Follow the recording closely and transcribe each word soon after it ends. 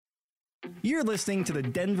You're listening to the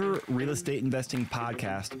Denver Real Estate Investing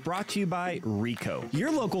Podcast, brought to you by RECO, your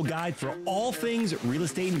local guide for all things real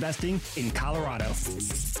estate investing in Colorado.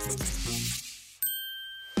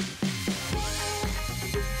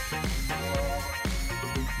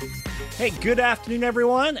 Hey, good afternoon,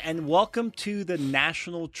 everyone, and welcome to the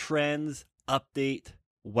National Trends Update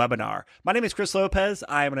webinar. My name is Chris Lopez.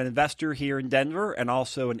 I am an investor here in Denver and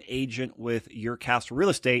also an agent with Your Castle Real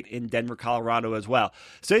Estate in Denver, Colorado as well.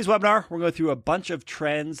 So today's webinar, we're going through a bunch of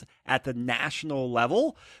trends at the national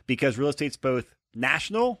level because real estate's both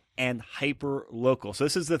national and hyper local. So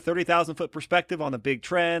this is the 30,000 foot perspective on the big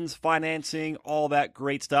trends, financing, all that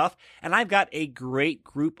great stuff. And I've got a great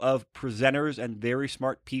group of presenters and very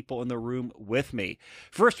smart people in the room with me.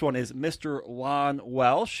 First one is Mr. Lon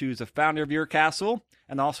Welsh, who's the founder of Your Castle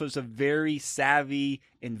and also is a very savvy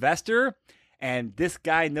investor. And this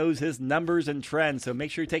guy knows his numbers and trends, so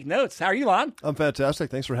make sure you take notes. How are you, Lon? I'm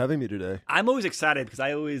fantastic. Thanks for having me today. I'm always excited because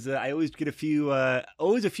I always get a few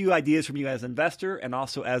ideas from you as an investor and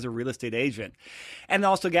also as a real estate agent. And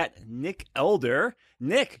also got Nick Elder.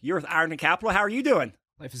 Nick, you're with Iron Capital. How are you doing?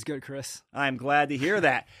 Life is good, Chris. I'm glad to hear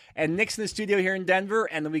that. And Nick's in the studio here in Denver,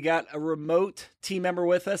 and then we got a remote team member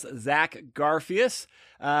with us, Zach Garfius,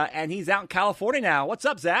 and he's out in California now. What's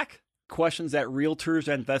up, Zach? Questions that realtors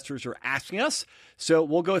and investors are asking us. So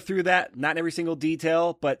we'll go through that, not in every single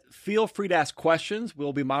detail, but feel free to ask questions.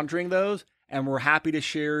 We'll be monitoring those, and we're happy to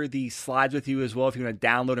share the slides with you as well if you want to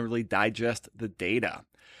download and really digest the data.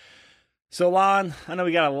 So Lon, I know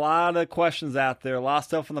we got a lot of questions out there, a lot of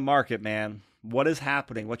stuff on the market, man. What is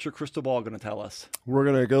happening? What's your crystal ball going to tell us? We're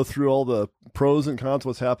going to go through all the pros and cons of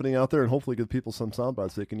what's happening out there and hopefully give people some sound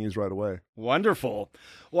bites they can use right away. Wonderful.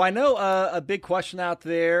 Well, I know a big question out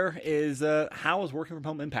there is how is working from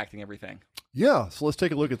home impacting everything? Yeah, so let's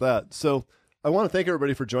take a look at that. So I want to thank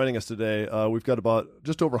everybody for joining us today. We've got about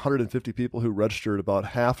just over 150 people who registered, about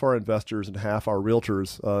half our investors and half our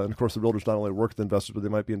realtors. And of course, the realtors not only work with investors, but they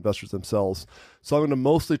might be investors themselves. So I'm going to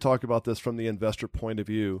mostly talk about this from the investor point of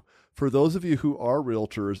view. For those of you who are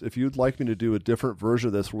realtors, if you'd like me to do a different version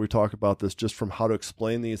of this where we talk about this just from how to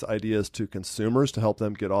explain these ideas to consumers to help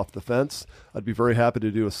them get off the fence, I'd be very happy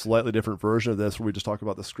to do a slightly different version of this where we just talk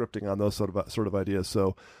about the scripting on those sort of ideas.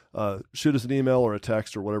 So shoot us an email or a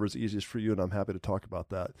text or whatever is easiest for you, and I'm happy to talk about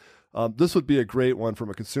that. This would be a great one from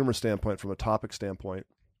a consumer standpoint, from a topic standpoint.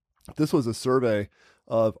 This was a survey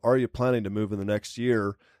of, are you planning to move in the next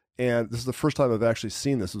year? And this is the first time I've actually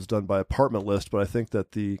seen this. It was done by Apartment List, but I think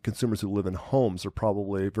that the consumers who live in homes are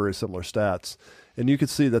probably very similar stats. And you can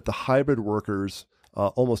see that the hybrid workers,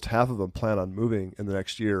 almost half of them plan on moving in the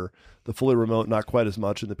next year. The fully remote, not quite as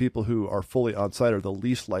much. And the people who are fully on-site are the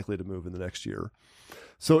least likely to move in the next year.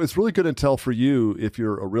 So it's really good intel for you if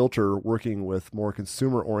you're a realtor working with more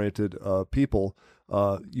consumer-oriented people.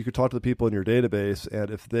 You could talk to the people in your database,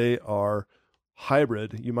 and if they are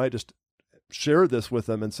hybrid, you might just share this with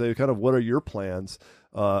them and say, kind of, what are your plans?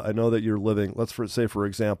 I know that you're living, say, for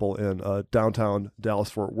example, in downtown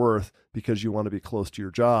Dallas-Fort Worth because you want to be close to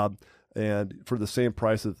your job. And for the same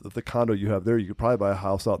price of the condo you have there, you could probably buy a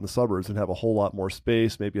house out in the suburbs and have a whole lot more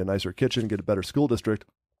space, maybe a nicer kitchen, get a better school district.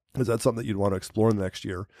 Is that something that you'd want to explore in the next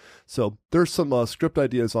year? So there's some script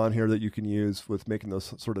ideas on here that you can use with making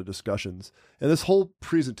those sort of discussions. And this whole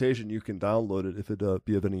presentation, you can download it if it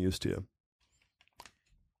be of any use to you.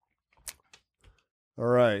 All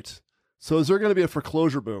right. So is there going to be a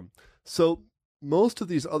foreclosure boom? So most of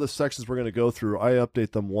these other sections we're going to go through, I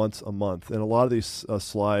update them once a month. And a lot of these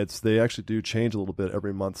slides, they actually do change a little bit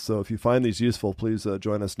every month. So if you find these useful, please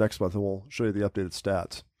join us next month and we'll show you the updated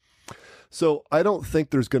stats. So I don't think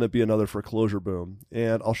there's going to be another foreclosure boom.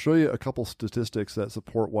 And I'll show you a couple statistics that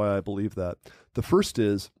support why I believe that. The first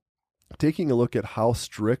is taking a look at how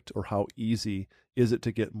strict or how easy is it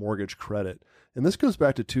to get mortgage credit. And this goes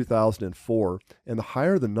back to 2004. And the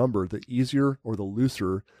higher the number, the easier or the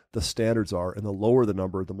looser the standards are. And the lower the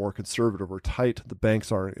number, the more conservative or tight the banks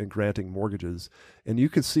are in granting mortgages. And you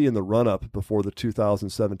can see in the run-up before the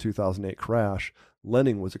 2007-2008 crash,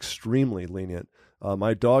 lending was extremely lenient.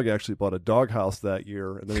 My dog actually bought a doghouse that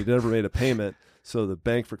year, and then he never made a payment. So the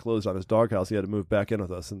bank foreclosed on his doghouse. He had to move back in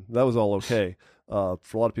with us, and that was all okay. For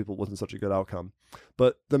a lot of people, it wasn't such a good outcome.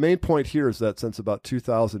 But the main point here is that since about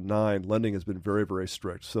 2009, lending has been very, very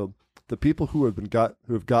strict. So the people who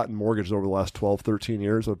have gotten mortgages over the last 12, 13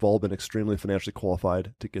 years have all been extremely financially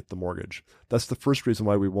qualified to get the mortgage. That's the first reason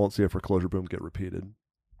why we won't see a foreclosure boom get repeated.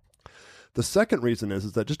 The second reason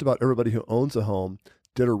is that just about everybody who owns a home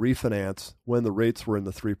did a refinance when the rates were in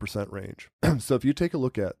the 3% range. So if you take a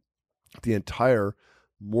look at the entire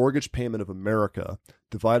mortgage payment of America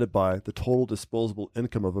divided by the total disposable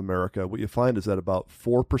income of America, what you find is that about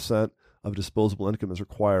 4% of disposable income is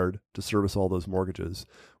required to service all those mortgages.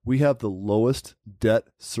 We have the lowest debt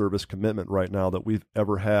service commitment right now that we've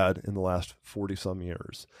ever had in the last 40 some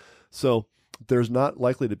years. So there's not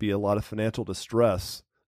likely to be a lot of financial distress.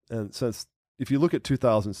 And since if you look at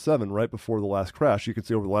 2007, right before the last crash, you can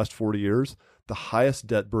see over the last 40 years, the highest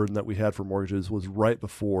debt burden that we had for mortgages was right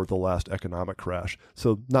before the last economic crash.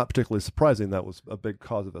 So not particularly surprising that was a big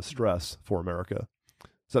cause of a stress for America.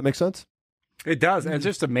 Does that make sense? It does. And it's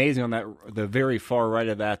just amazing on the very far right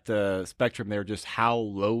of that spectrum there, just how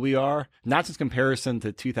low we are, not just comparison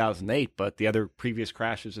to 2008, but the other previous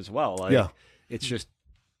crashes as well. It's just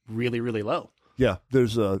really, really low. Yeah,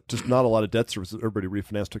 there's just not a lot of debt service. Everybody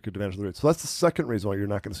refinanced, took advantage of the rate. So that's the second reason why you're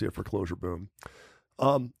not going to see a foreclosure boom.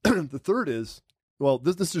 The third is, well,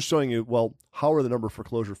 this is showing you, well, how are the number of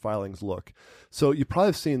foreclosure filings look? So you probably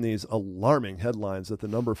have seen these alarming headlines that the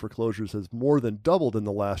number of foreclosures has more than doubled in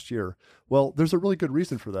the last year. Well, there's a really good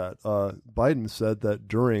reason for that. Biden said that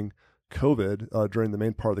during COVID, during the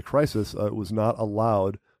main part of the crisis, it was not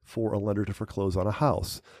allowed for a lender to foreclose on a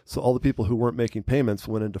house. So all the people who weren't making payments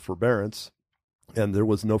went into forbearance, and there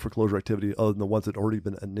was no foreclosure activity other than the ones that had already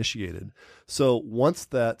been initiated. So once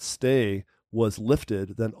that stay was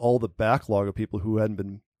lifted, then all the backlog of people who hadn't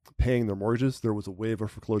been paying their mortgages, there was a wave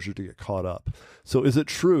of foreclosure to get caught up. So is it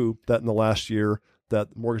true that in the last year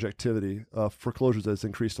that mortgage activity, foreclosures has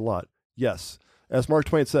increased a lot? Yes. As Mark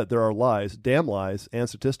Twain said, there are lies, damn lies, and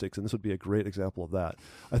statistics, and this would be a great example of that.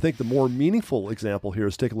 I think the more meaningful example here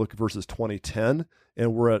is take a look at versus 2010,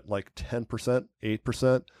 and we're at like 10%,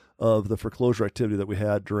 8% of the foreclosure activity that we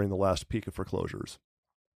had during the last peak of foreclosures.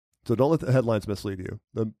 So don't let the headlines mislead you.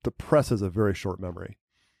 The press has a very short memory.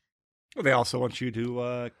 Well, they also want you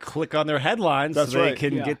to click on their headlines so they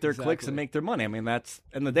can get their clicks and make their money. I mean, that's,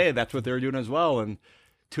 in the day, that's what they're doing as well. And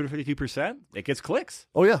 252%, it gets clicks.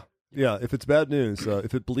 Oh, yeah. Yeah, if it's bad news,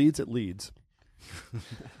 if it bleeds, it leads.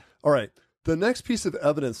 All right. The next piece of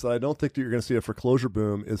evidence that I don't think that you're going to see a foreclosure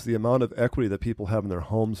boom is the amount of equity that people have in their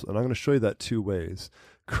homes. And I'm going to show you that two ways.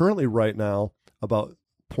 Currently, right now, about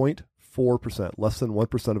 0.4%, less than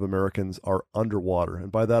 1% of Americans are underwater. And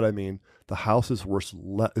by that, I mean the house is worth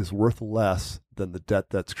less than the debt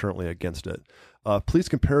that's currently against it. Please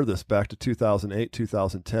compare this back to 2008,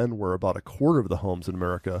 2010, where about a quarter of the homes in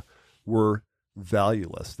America were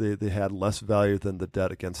valueless. They had less value than the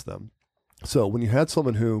debt against them. So when you had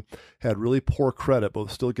someone who had really poor credit, but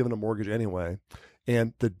was still given a mortgage anyway,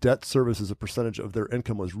 and the debt service as a percentage of their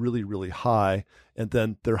income was really, really high, and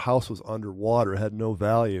then their house was underwater, had no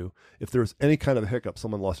value, if there was any kind of a hiccup,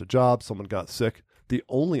 someone lost a job, someone got sick, the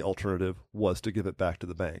only alternative was to give it back to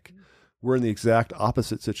the bank. We're in the exact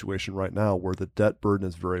opposite situation right now where the debt burden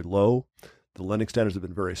is very low. The lending standards have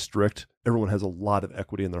been very strict. Everyone has a lot of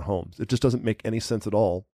equity in their homes. It just doesn't make any sense at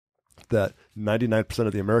all that 99%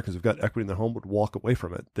 of the Americans who've got equity in their home would walk away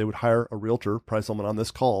from it. They would hire a realtor, probably someone on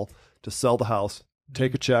this call, to sell the house,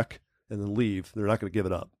 take a check, and then leave. They're not going to give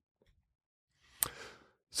it up.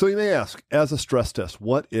 So you may ask, as a stress test,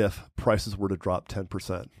 what if prices were to drop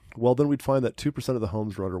 10%? Well, then we'd find that 2% of the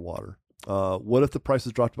homes are underwater. What if the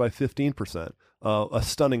prices dropped by 15%? A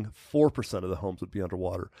stunning 4% of the homes would be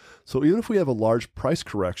underwater. So even if we have a large price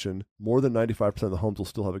correction, more than 95% of the homes will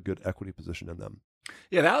still have a good equity position in them.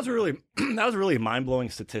 Yeah, that was a really mind-blowing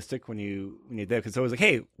statistic when you did, because it was like,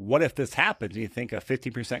 hey, what if this happens? And you think a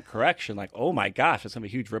 50% correction, like, oh my gosh, that's gonna be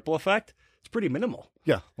a huge ripple effect. It's pretty minimal.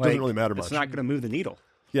 Yeah, it doesn't really matter much. It's not going to move the needle.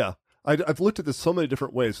 Yeah, I've looked at this so many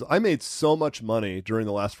different ways. I made so much money during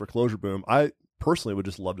the last foreclosure boom. I personally would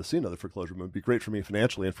just love to see another foreclosure boom. It'd be great for me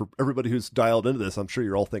financially, and for everybody who's dialed into this, I'm sure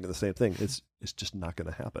you're all thinking the same thing. It's just not going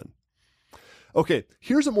to happen. Okay,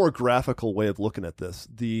 here's a more graphical way of looking at this.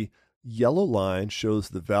 The yellow line shows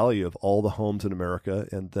the value of all the homes in America,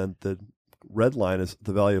 and then the red line is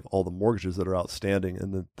the value of all the mortgages that are outstanding,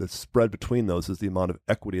 and the spread between those is the amount of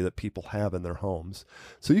equity that people have in their homes.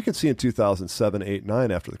 So you can see in 2007, 8,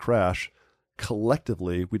 9, after the crash,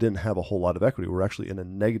 collectively, we didn't have a whole lot of equity. We're actually in a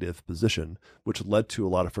negative position, which led to a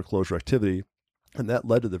lot of foreclosure activity, and that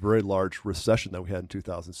led to the very large recession that we had in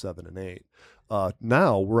 2007 and 8.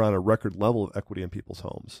 Now we're on a record level of equity in people's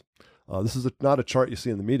homes. This is not a chart you see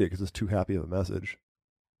in the media because it's too happy of a message.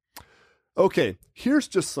 Okay, here's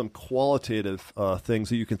just some qualitative things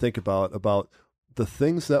that you can think about the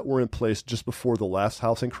things that were in place just before the last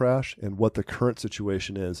housing crash and what the current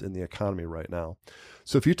situation is in the economy right now.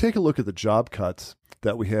 So if you take a look at the job cuts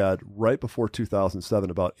that we had right before 2007,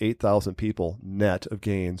 about 8,000 people net of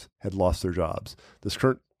gains had lost their jobs. This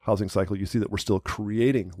current housing cycle, you see that we're still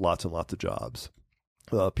creating lots and lots of jobs.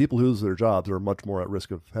 People who lose their jobs are much more at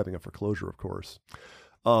risk of having a foreclosure, of course.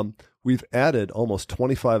 We've added almost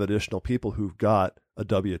 25 additional people who've got a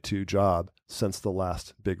W-2 job since the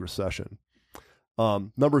last big recession.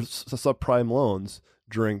 Numbers of subprime loans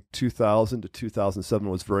during 2000 to 2007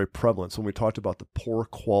 was very prevalent. So when we talked about the poor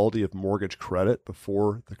quality of mortgage credit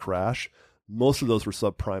before the crash, most of those were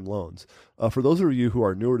subprime loans. For those of you who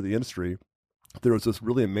are newer to the industry, there was this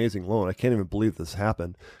really amazing loan. I can't even believe this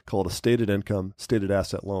happened, called a stated income, stated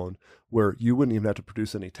asset loan, where you wouldn't even have to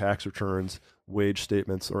produce any tax returns, wage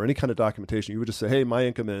statements, or any kind of documentation. You would just say, hey, my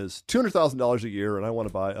income is $200,000 a year and I want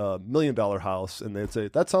to buy $1 million house. And they'd say,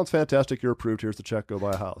 that sounds fantastic. You're approved. Here's the check. Go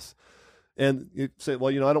buy a house. And you say, well,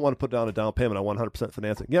 I don't want to put down a down payment. I want 100%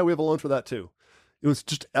 financing. Yeah, we have a loan for that too. It was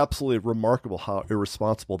just absolutely remarkable how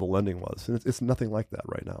irresponsible the lending was. And it's nothing like that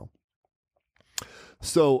right now.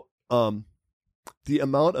 So, the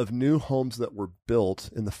amount of new homes that were built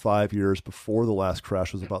in the 5 years before the last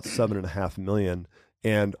crash was about 7.5 million.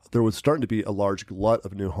 And there was starting to be a large glut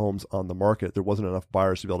of new homes on the market. There wasn't enough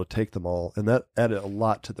buyers to be able to take them all. And that added a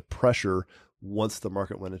lot to the pressure once the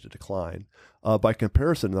market went into decline. By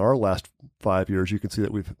comparison, in our last 5 years, you can see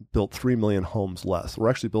that we've built 3 million homes less. We're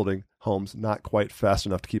actually building homes not quite fast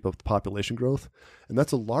enough to keep up with population growth. And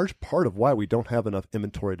that's a large part of why we don't have enough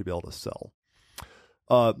inventory to be able to sell.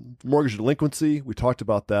 Mortgage delinquency, we talked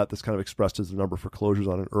about that. That's kind of expressed as the number of foreclosures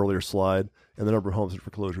on an earlier slide, and the number of homes in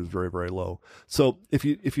foreclosure is very, very low. So if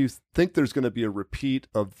you think there's going to be a repeat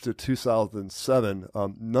of the 2007,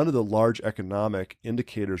 none of the large economic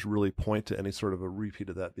indicators really point to any sort of a repeat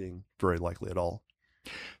of that being very likely at all.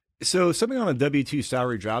 So something on the W-2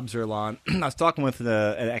 salary jobs, Erlon, I was talking with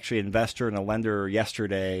actually an investor and a lender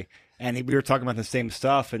yesterday, and we were talking about the same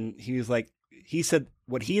stuff, and he said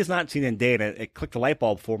what he has not seen in data, it clicked the light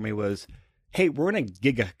bulb for me, was, hey, we're in a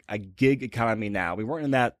gig economy now. We weren't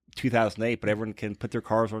in that 2008, but everyone can put their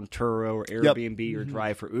cars on Turo or Airbnb or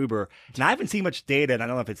drive for Uber. And I haven't seen much data, and I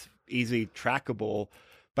don't know if it's easily trackable,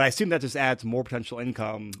 but I assume that just adds more potential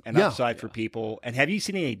income and upside for people. And have you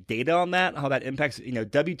seen any data on that, how that impacts,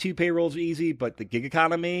 W-2 payrolls are easy, but the gig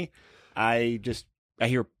economy, I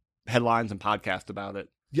hear headlines and podcasts about it.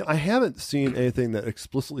 Yeah, I haven't seen anything that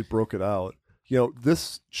explicitly broke it out.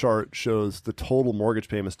 This chart shows the total mortgage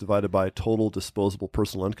payments divided by total disposable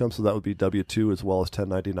personal income. So that would be W-2 as well as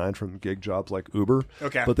 1099 from gig jobs like Uber.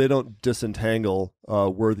 Okay. But they don't disentangle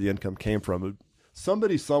where the income came from.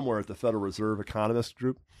 Somebody somewhere at the Federal Reserve economist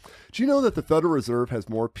group. Do you know that the Federal Reserve has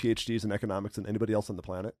more PhDs in economics than anybody else on the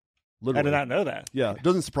planet? Literally. I did not know that. Yeah, it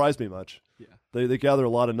doesn't surprise me much. Yeah. They gather a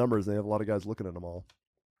lot of numbers. They have a lot of guys looking at them all.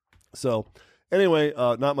 So anyway,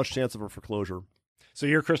 not much chance of a foreclosure. So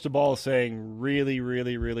your crystal ball is saying really,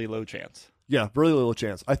 really, really low chance. Yeah, really little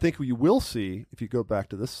chance. I think you will see, if you go back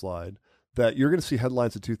to this slide, that you're going to see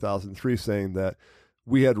headlines in 2003 saying that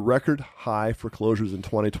we had record high foreclosures in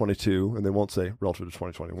 2022, and they won't say relative to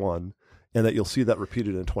 2021, and that you'll see that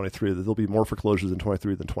repeated in 23, that there'll be more foreclosures in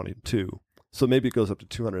 23 than 22. So maybe it goes up to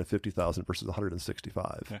 250,000 versus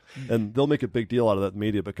 165. Yeah. And they'll make a big deal out of that in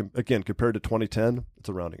media. But again, compared to 2010, it's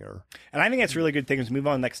a rounding error. And I think that's a really good thing. As we move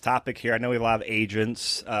on to the next topic here, I know we have a lot of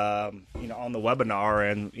agents on the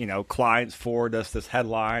webinar, and clients forward us this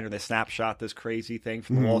headline or they snapshot this crazy thing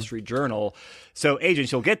from the Wall Street Journal. So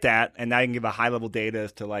agents, you'll get that, and now you can give a high-level data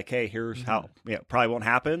as to hey, here's how probably won't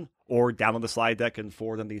happen, or download the slide deck and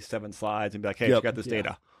forward them these 7 slides and be like, hey, check out this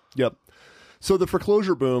data. Yep. So the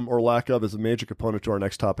foreclosure boom, or lack of, is a major component to our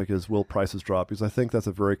next topic is, will prices drop? Because I think that's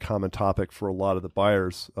a very common topic for a lot of the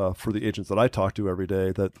buyers, for the agents that I talk to every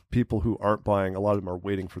day, that people who aren't buying, a lot of them are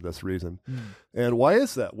waiting for this reason. And why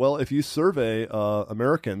is that? Well, if you survey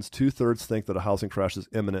Americans, 2/3 think that a housing crash is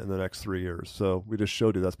imminent in the next 3 years. So we just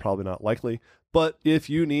showed you that's probably not likely. But if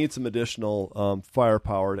you need some additional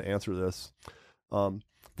firepower to answer this,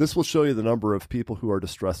 this will show you the number of people who are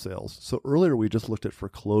distressed sales. So earlier we just looked at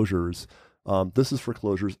foreclosures. This is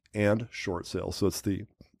foreclosures and short sales. So it's the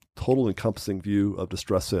total encompassing view of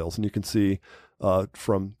distress sales. And you can see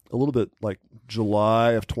from a little bit like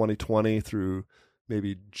July of 2020 through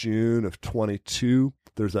maybe June of 22,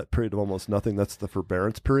 there's that period of almost nothing. That's the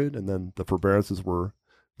forbearance period. And then the forbearances were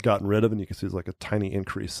gotten rid of. And you can see there's like a tiny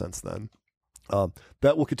increase since then.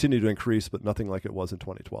 That will continue to increase, but nothing like it was in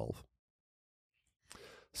 2012.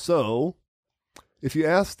 So if you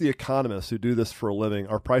ask the economists who do this for a living,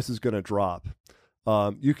 are prices going to drop?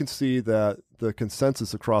 You can see that the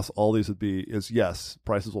consensus across all these is yes,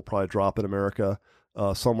 prices will probably drop in America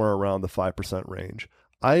somewhere around the 5% range.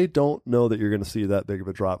 I don't know that you're going to see that big of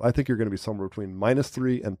a drop. I think you're going to be somewhere between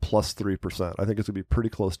 -3 and +3%. I think it's going to be pretty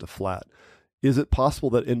close to flat. Is it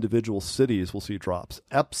possible that individual cities will see drops?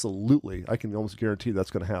 Absolutely. I can almost guarantee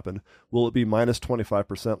that's going to happen. Will it be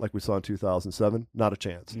 -25% like we saw in 2007? Not a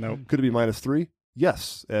chance. Nope. Could it be -3?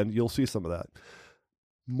 Yes, and you'll see some of that.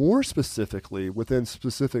 More specifically, within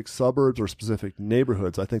specific suburbs or specific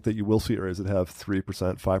neighborhoods, I think that you will see areas that have 3%,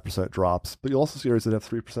 5% drops, but you'll also see areas that have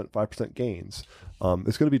 3%, 5% gains.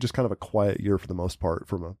 It's going to be just kind of a quiet year for the most part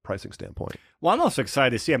from a pricing standpoint. Well, I'm also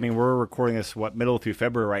excited to see. I mean, we're recording this, middle through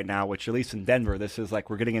February right now, which at least in Denver, this is like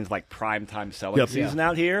we're getting into like prime time selling season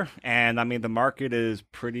out here. And I mean, the market is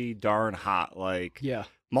pretty darn hot. Like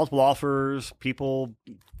multiple offers, people,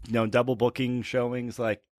 double booking showings.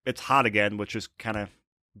 Like it's hot again, which is kind of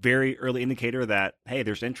very early indicator that, hey,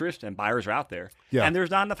 there's interest and buyers are out there. Yeah. And there's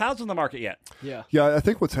not enough houses in the market yet. Yeah, I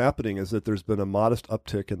think what's happening is that there's been a modest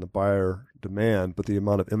uptick in the buyer demand, but the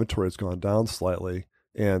amount of inventory has gone down slightly.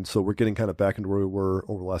 And so we're getting kind of back into where we were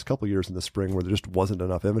over the last couple of years in the spring where there just wasn't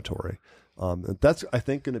enough inventory. And that's, I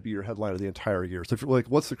think, going to be your headline of the entire year. So if you're like,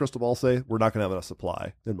 what's the crystal ball say? We're not going to have enough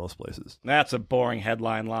supply in most places. That's a boring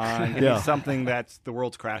headline line. Give me something that's the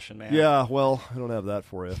world's crashing, man. Yeah, well, I don't have that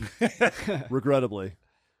for you, regrettably.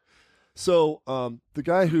 So the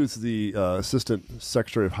guy who's the Assistant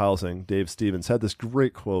Secretary of Housing, Dave Stevens, had this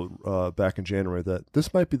great quote back in January that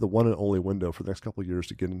this might be the one and only window for the next couple of years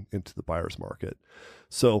to get into the buyer's market.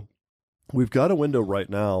 So we've got a window right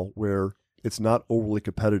now where it's not overly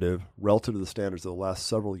competitive relative to the standards of the last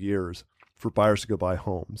several years for buyers to go buy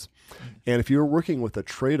homes. And if you're working with a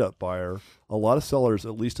trade-up buyer, a lot of sellers,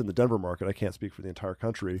 at least in the Denver market, I can't speak for the entire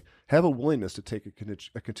country, have a willingness to take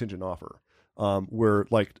a contingent offer. Where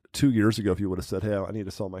like 2 years ago, if you would have said, hey, I need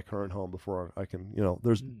to sell my current home before I can,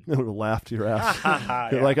 there's a laugh to your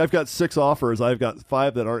ass. Like I've got 6 offers. I've got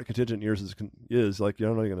 5 that aren't contingent years is like, you're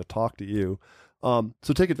not even going to talk to you.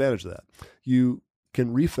 So take advantage of that. You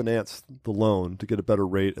can refinance the loan to get a better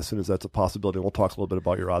rate as soon as that's a possibility. And we'll talk a little bit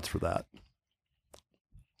about your odds for that.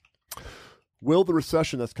 Will the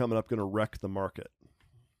recession that's coming up going to wreck the market?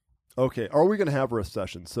 Okay, are we going to have a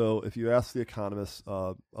recession? So if you ask the economists,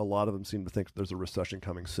 a lot of them seem to think there's a recession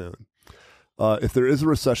coming soon. If there is a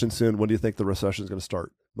recession soon, when do you think the recession is going to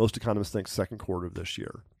start? Most economists think second quarter of this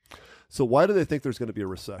year. So why do they think there's going to be a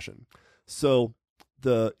recession? So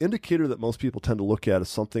the indicator that most people tend to look at is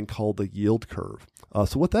something called the yield curve.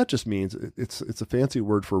 So what that just means, it's a fancy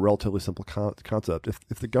word for a relatively simple concept.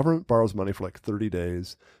 If the government borrows money for like 30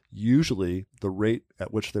 days, usually the rate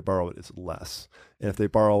at which they borrow it is less. And if they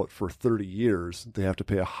borrow it for 30 years, they have to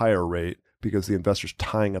pay a higher rate because the investor's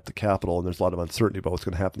tying up the capital and there's a lot of uncertainty about what's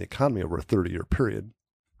going to happen in the economy over a 30-year period.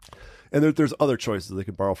 And there's other choices. They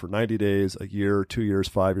can borrow for 90 days, a year, 2 years,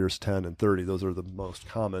 5 years, 10, and 30. Those are the most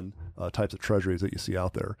common types of treasuries that you see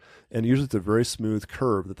out there. And usually it's a very smooth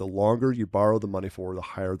curve that the longer you borrow the money for, the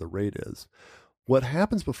higher the rate is. What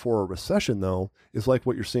happens before a recession, though, is like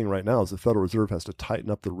what you're seeing right now is the Federal Reserve has to tighten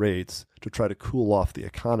up the rates to try to cool off the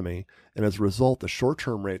economy. And as a result, the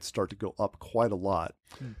short-term rates start to go up quite a lot.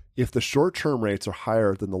 If the short-term rates are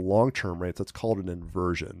higher than the long-term rates, that's called an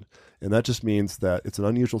inversion. And that just means that it's an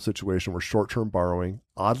unusual situation where short-term borrowing,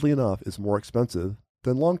 oddly enough, is more expensive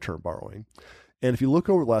than long-term borrowing. And if you look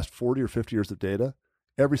over the last 40 or 50 years of data,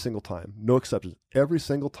 every single time, no exceptions, every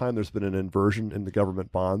single time there's been an inversion in the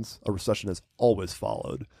government bonds, a recession has always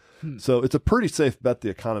followed. So it's a pretty safe bet the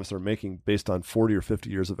economists are making based on 40 or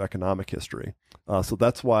 50 years of economic history. So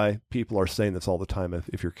that's why people are saying this all the time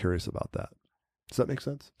if you're curious about that. Does that make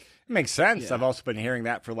sense? It makes sense. Yeah. I've also been hearing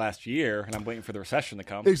that for last year, and I'm waiting for the recession to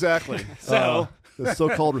come. Exactly. The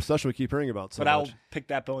so-called recession we keep hearing about so much. But I'll pick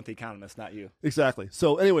that bone with the economists, not you. Exactly.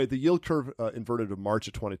 So anyway, the yield curve inverted to March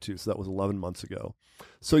of 22, so that was 11 months ago.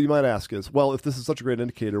 So you might ask is, well, if this is such a great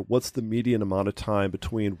indicator, what's the median amount of time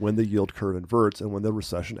between when the yield curve inverts and when the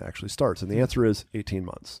recession actually starts? And the answer is 18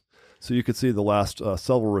 months. So you could see the last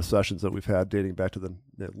several recessions that we've had dating back to the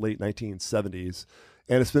late 1970s.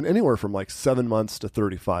 And it's been anywhere from like 7 months to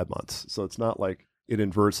 35 months. So it's not like it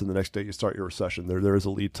inverts and the next day you start your recession. There is a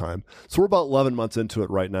lead time. So we're about 11 months into it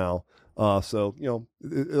right now. So,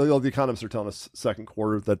 the economists are telling us second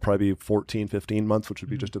quarter, that'd probably be 14, 15 months, which would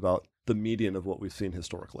be just about the median of what we've seen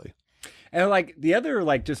historically. And like the other,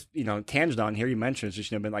 like just, tangent on here you mentioned is just,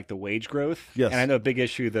 been like the wage growth. Yes. And I know a big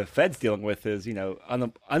issue the Fed's dealing with is,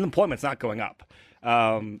 unemployment's not going up.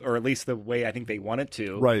 Or at least the way I think they want it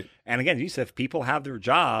to. Right. And again, you said if people have their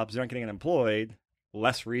jobs, they're not getting unemployed,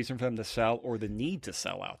 less reason for them to sell or the need to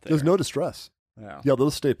sell out there. There's no distress. Yeah, they'll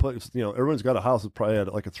stay put. Everyone's got a house that's probably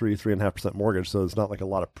at like a 3.5% mortgage, so it's not like a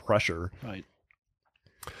lot of pressure. Right.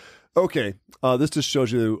 Okay. This just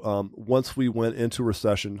shows you once we went into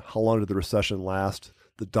recession, how long did the recession last?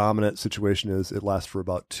 The dominant situation is it lasts for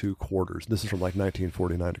about 2 quarters. This is from like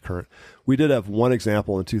 1949 to current. We did have one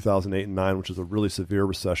example in 2008 and 9, which was a really severe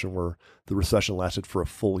recession where the recession lasted for a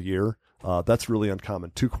full year. That's really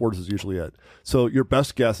uncommon. 2 quarters is usually it. So your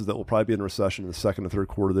best guess is that we'll probably be in a recession in the second and third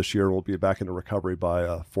quarter this year, and we'll be back into recovery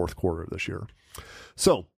by fourth quarter this year.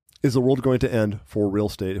 So is the world going to end for real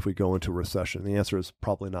estate if we go into a recession? The answer is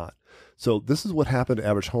probably not. So this is what happened to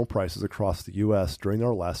average home prices across the U.S. during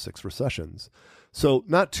our last 6 recessions. So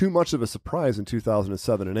not too much of a surprise in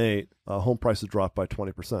 2007 and 8, home prices dropped by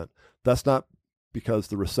 20%. That's not because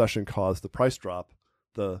the recession caused the price drop.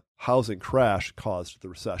 The housing crash caused the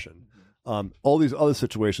recession. All these other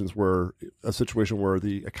situations were a situation where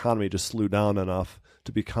the economy just slowed down enough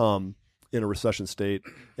to become in a recession state.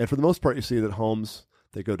 And for the most part, you see that homes,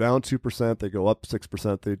 they go down 2%, they go up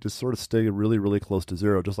 6%. They just sort of stay really, really close to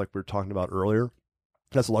zero, just like we were talking about earlier.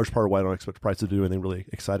 That's a large part of why I don't expect prices to do anything really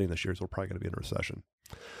exciting this year, is we're probably going to be in a recession.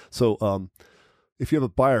 So if you have a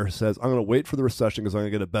buyer who says, I'm going to wait for the recession because I'm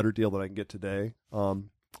going to get a better deal than I can get today,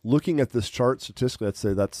 looking at this chart statistically, I'd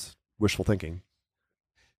say that's wishful thinking.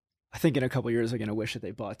 I think in a couple of years, they're going to wish that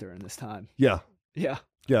they bought during this time. Yeah. Yeah.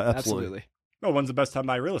 Yeah, absolutely. Well, when's the best time to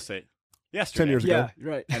buy real estate? Yesterday. 10 years ago. Yeah,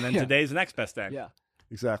 right. And then today's the next best day. Yeah.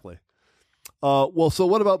 Exactly. Well, so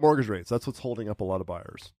what about mortgage rates? That's what's holding up a lot of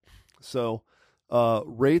buyers. So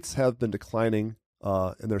rates have been declining,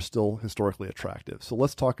 and they're still historically attractive. So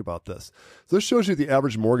let's talk about this. So this shows you the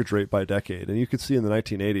average mortgage rate by decade. And you can see in the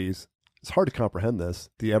 1980s, it's hard to comprehend this,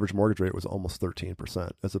 the average mortgage rate was almost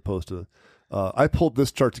 13%, as opposed to, I pulled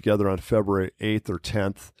this chart together on February 8th or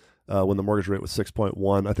 10th, when the mortgage rate was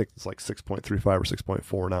 6.1. I think it's like 6.35 or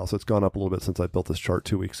 6.4 now. So it's gone up a little bit since I built this chart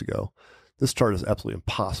 2 weeks ago. This chart is absolutely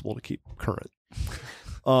impossible to keep current.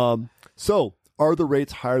 So are the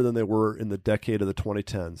rates higher than they were in the decade of the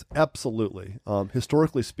 2010s? Absolutely.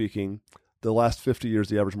 Historically speaking, the last 50 years,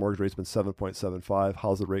 the average mortgage rate's been 7.75.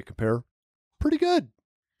 How's the rate compare? Pretty good.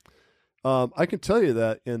 I can tell you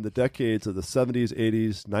that in the decades of the 70s,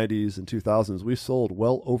 80s, 90s, and 2000s, we sold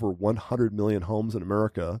well over 100 million homes in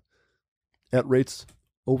America at rates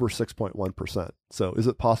over 6.1%. So is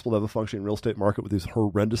it possible to have a functioning real estate market with these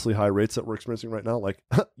horrendously high rates that we're experiencing right now? Like,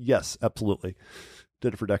 yes, absolutely.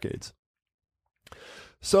 Did it for decades.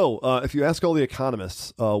 So if you ask all the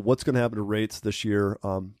economists what's going to happen to rates this year,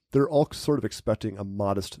 they're all sort of expecting a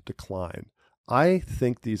modest decline. I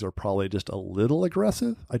think these are probably just a little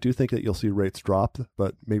aggressive. I do think that you'll see rates drop,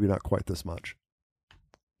 but maybe not quite this much.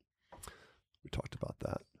 We talked about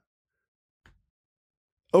that.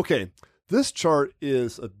 Okay, this chart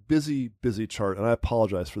is a busy chart, and I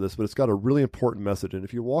apologize for this, but it's got a really important message. And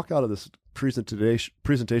if you walk out of this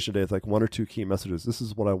presentation today with like 1 or 2 key messages, this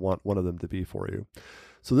is what I want one of them to be for you.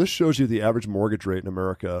 So this shows you the average mortgage rate in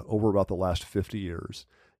America over about the last 50 years.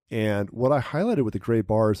 And what I highlighted with the gray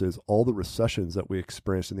bars is all the recessions that we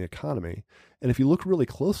experienced in the economy. And if you look really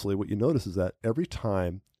closely, what you notice is that every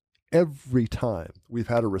time we've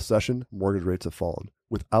had a recession, mortgage rates have fallen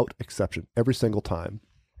without exception, every single time.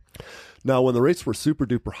 Now, when the rates were super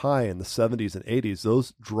duper high in the 70s and 80s,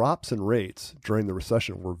 those drops in rates during the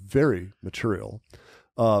recession were very material.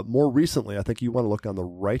 More recently, I think you want to look on the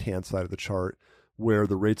right-hand side of the chart where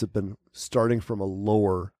the rates have been starting from a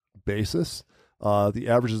lower basis. The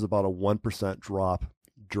average is about a 1% drop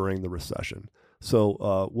during the recession.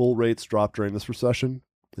 So will rates drop during this recession?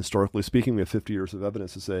 Historically speaking, we have 50 years of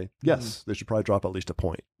evidence to say, yes, they should probably drop at least a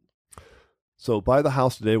point. So buy the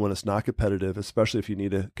house today when it's not competitive, especially if you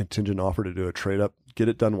need a contingent offer to do a trade up. Get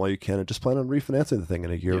it done while you can, and just plan on refinancing the thing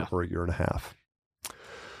in a year or a year and a half.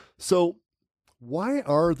 So why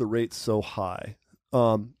are the rates so high?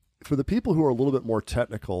 For the people who are a little bit more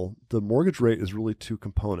technical, the mortgage rate is really 2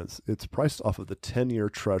 components. It's priced off of the 10-year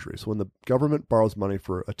treasury. So when the government borrows money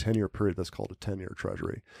for a 10-year period, that's called a 10-year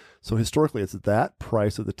treasury. So historically, it's that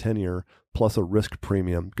price of the 10-year plus a risk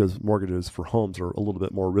premium, because mortgages for homes are a little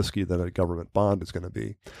bit more risky than a government bond is going to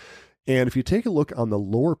be. And if you take a look on the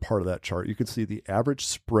lower part of that chart, you can see the average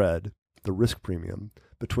spread, the risk premium,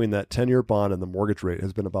 between that 10-year bond and the mortgage rate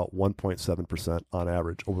has been about 1.7% on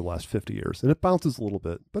average over the last 50 years. And it bounces a little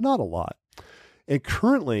bit, but not a lot. And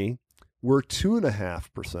currently, we're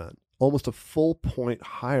 2.5%, almost a full point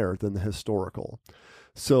higher than the historical.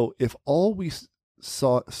 So if all we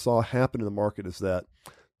saw happen in the market is that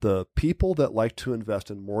the people that like to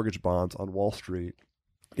invest in mortgage bonds on Wall Street,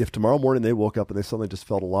 if tomorrow morning they woke up and they suddenly just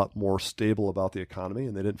felt a lot more stable about the economy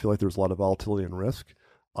and they didn't feel like there was a lot of volatility and risk,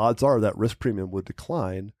 odds are that risk premium would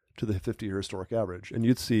decline to the 50-year historic average. And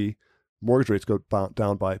you'd see mortgage rates go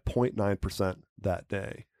down by 0.9% that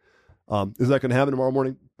day. Is that going to happen tomorrow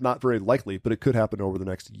morning? Not very likely, but it could happen over the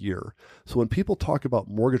next year. So when people talk about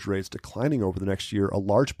mortgage rates declining over the next year, a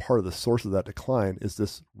large part of the source of that decline is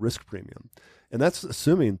this risk premium. And that's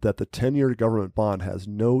assuming that the 10-year government bond has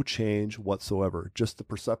no change whatsoever. Just the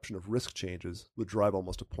perception of risk changes would drive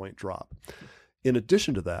almost a point drop. In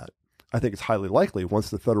addition to that, I think it's highly likely once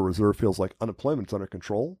the Federal Reserve feels like unemployment's under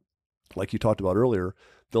control, like you talked about earlier,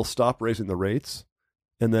 they'll stop raising the rates.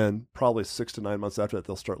 And then probably 6 to 9 months after that,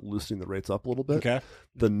 they'll start loosening the rates up a little bit. Okay.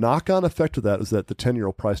 The knock-on effect of that is that the 10-year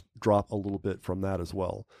will price drop a little bit from that as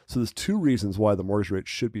well. So there's two reasons why the mortgage rate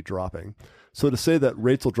should be dropping. So to say that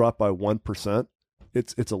rates will drop by 1%,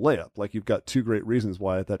 it's a layup. Like you've got two great reasons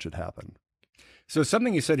why that should happen. So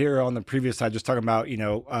something you said here on the previous side, just talking about,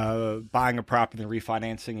 buying a property and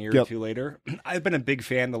refinancing a year or two later. I've been a big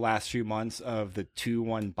fan the last few months of the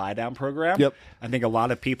 2-1 buy down program. Yep. I think a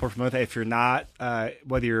lot of people are familiar with it. If you're not,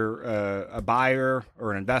 whether you're a buyer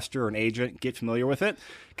or an investor or an agent, get familiar with it.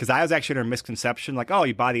 Because I was actually under a misconception, like, oh,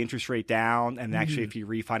 you buy the interest rate down, and actually if you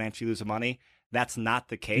refinance, you lose the money. That's not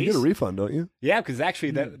the case. You get a refund, don't you? Yeah, because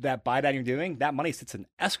actually that buy down you're doing, that money sits in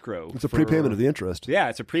escrow. It's a prepayment of the interest. Yeah,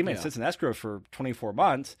 it's a prepayment. It sits in escrow for 24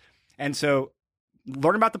 months. And so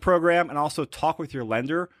learn about the program and also talk with your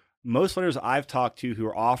lender. Most lenders I've talked to who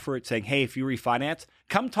are offer it saying, hey, if you refinance,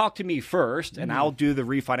 come talk to me first and I'll do the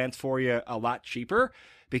refinance for you a lot cheaper.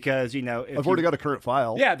 Because, if I've already got a current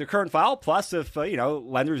file. Yeah, the current file. Plus, if,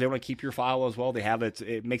 lenders, they want to keep your file as well. They have it.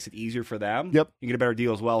 It makes it easier for them. Yep. You get a better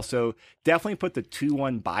deal as well. So definitely put the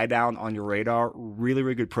 2-1 buy down on your radar. Really,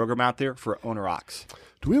 really good program out there for owner occs.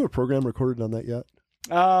 Do we have a program recorded on that yet?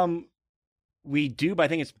 We do, but I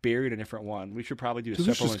think it's buried in a different one. We should probably do a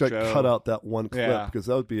separate one. Just cut out that one clip because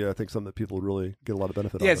that would be, I think, something that people would really get a lot of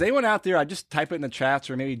benefit out of. Yeah, is anyone out there? I just type it in the chats,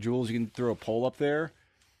 or maybe Jules, you can throw a poll up there.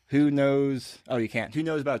 Who knows? Oh, you can't. Who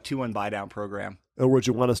knows about a 2-1 buy down program? Or would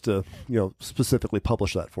you want us to, specifically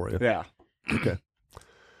publish that for you? Yeah. Okay.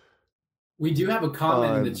 We do have a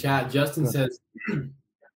comment in the chat. Justin says,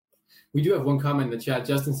 we do have one comment in the chat.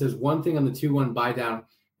 Justin says, one thing on the 2-1 buy down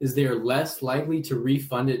is they are less likely to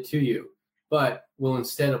refund it to you, but will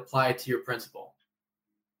instead apply it to your principal.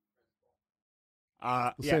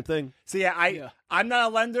 Same thing. So I'm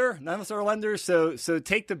not a lender. None of us are lenders. So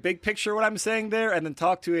take the big picture, what I'm saying there, and then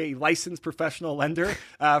talk to a licensed professional lender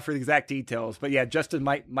for the exact details. But yeah, Justin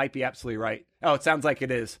might be absolutely right. Oh, it sounds like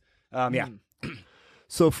it is. Yeah.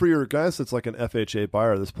 So for your guys that's like an FHA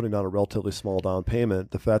buyer that's putting down a relatively small down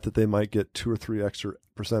payment, the fact that they might get 2 or 3 extra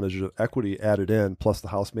percentage of equity added in, plus the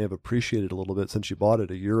house may have appreciated a little bit since you bought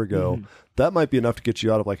it a year ago, that might be enough to get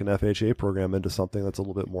you out of like an FHA program into something that's a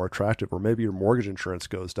little bit more attractive, or maybe your mortgage insurance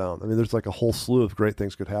goes down. I mean, there's like a whole slew of great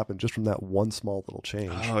things could happen just from that one small little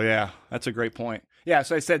change. Oh, yeah. That's a great point. Yeah,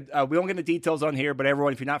 so I said we won't get the details on here, but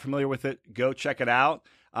everyone, if you're not familiar with it, go check it out.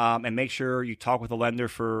 And make sure you talk with a lender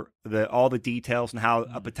for all the details and how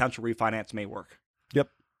a potential refinance may work. Yep.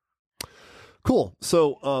 Cool.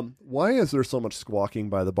 So why is there so much squawking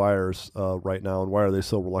by the buyers right now, and why are they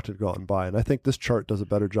so reluctant to go out and buy? And I think this chart does a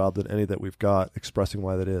better job than any that we've got expressing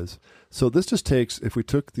why that is. So this just takes, if we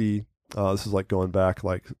took this is like going back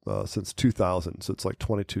since 2000, so it's like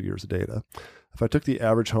 22 years of data. If I took the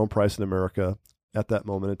average home price in America at that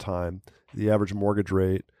moment in time, the average mortgage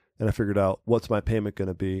rate, and I figured out what's my payment going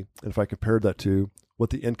to be. And if I compared that to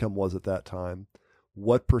what the income was at that time,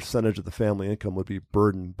 what percentage of the family income would be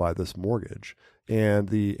burdened by this mortgage? And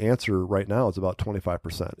the answer right now is about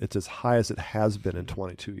 25%. It's as high as it has been in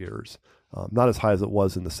 22 years. Not as high as it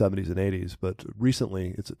was in the 70s and 80s, but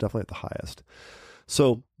recently it's definitely at the highest.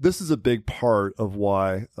 So this is a big part of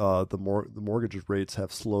why the mortgage rates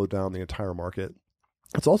have slowed down the entire market.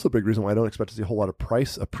 It's also a big reason why I don't expect to see a whole lot of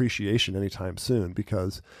price appreciation anytime soon,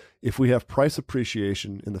 because if we have price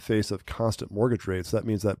appreciation in the face of constant mortgage rates, that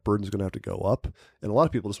means that burden is going to have to go up, and a lot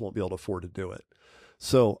of people just won't be able to afford to do it.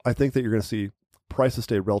 So I think that you're going to see prices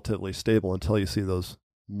stay relatively stable until you see those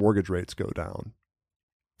mortgage rates go down.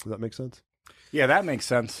 Does that make sense? Yeah, that makes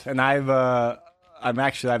sense. And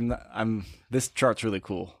this chart's really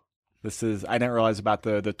cool. I didn't realize about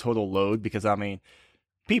the total load, because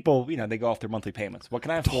people, they go off their monthly payments. What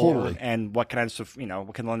can I afford? Totally. And what can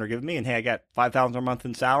what can the lender give me? And hey, I got $5,000 a month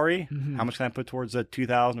in salary. How much can I put towards a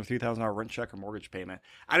 $2,000 or $3,000 rent check or mortgage payment?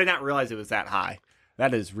 I did not realize it was that high.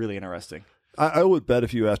 That is really interesting. I would bet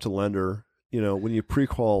if you asked a lender, when you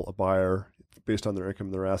pre-qual a buyer based on their income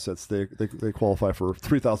and their assets, they qualify for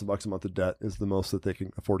 $3,000 a month of debt is the most that they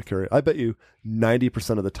can afford to carry. I bet you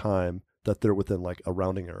 90% of the time that they're within like a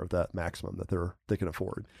rounding error of that maximum that they can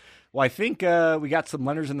afford. Well, I think we got some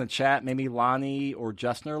lenders in the chat, maybe Lonnie or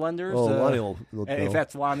Justin are lenders. Oh, Lonnie will if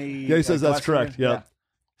that's Lonnie. Yeah, he says that's correct. Yeah.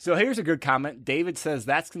 So here's a good comment. David says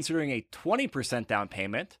that's considering a 20% down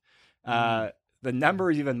payment. The number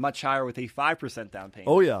is even much higher with a 5% down payment.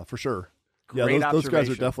 Oh, yeah, for sure. Great those guys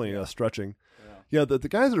are observation. definitely stretching. Yeah, the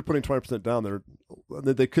guys that are putting 20% down,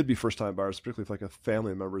 they could be first-time buyers, particularly if like a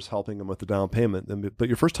family member is helping them with the down payment. But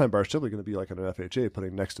your first-time buyer is typically going to be like an FHA,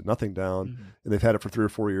 putting next to nothing down, and they've had it for 3 or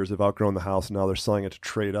 4 years. They've outgrown the house, and now they're selling it to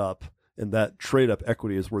trade up, and that trade-up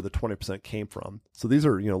equity is where the 20% came from. So these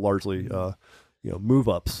are largely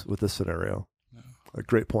move-ups with this scenario. A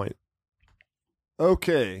great point.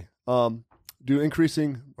 Okay. Do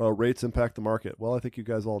increasing rates impact the market? Well, I think you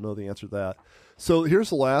guys all know the answer to that. So here's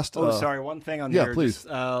the last. Sorry, one thing on here. Please.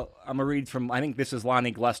 I'm gonna read from. I think this is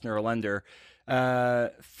Lonnie Glessner, a lender.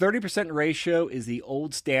 30% ratio is the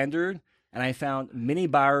old standard, and I found many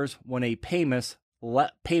buyers want a payment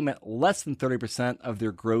less than 30% of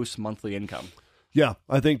their gross monthly income. Yeah,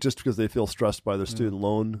 I think just because they feel stressed by their student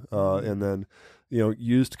loan, and then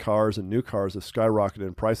used cars and new cars have skyrocketed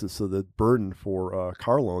in prices, so the burden for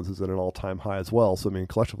car loans is at an all-time high as well. So I mean,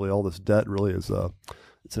 collectively, all this debt really is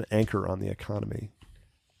it's an anchor on the economy.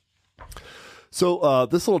 So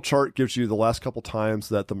this little chart gives you the last couple times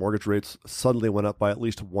that the mortgage rates suddenly went up by at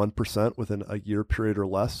least 1% within a year period or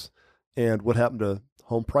less, and what happened to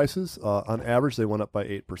home prices. On average, they went up by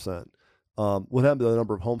 8%. What happened to the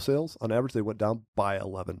number of home sales? On average, they went down by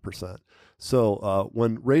 11%. So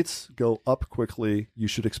when rates go up quickly, you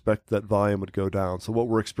should expect that volume would go down. So what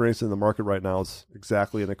we're experiencing in the market right now is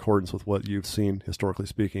exactly in accordance with what you've seen, historically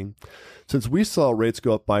speaking. Since we saw rates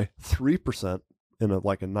go up by 3% in a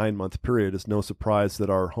 9-month period, it's no surprise that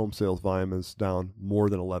our home sales volume is down more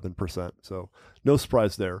than 11%. So no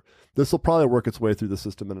surprise there. This will probably work its way through the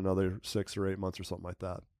system in another 6 or 8 months or something like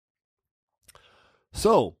that.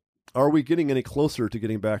 So are we getting any closer to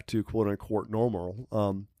getting back to quote-unquote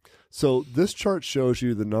normal? So this chart shows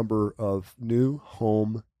you the number of new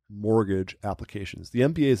home mortgage applications. The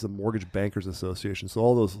MBA is the Mortgage Bankers Association. So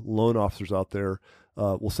all those loan officers out there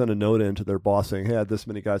will send a note in to their boss saying, hey, I had this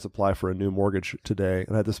many guys apply for a new mortgage today,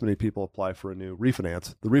 and I had this many people apply for a new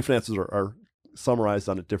refinance. The refinances are summarized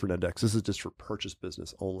on a different index. This is just for purchase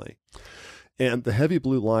business only. And the heavy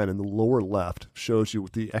blue line in the lower left shows you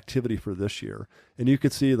the activity for this year. And you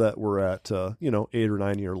can see that we're at, 8 or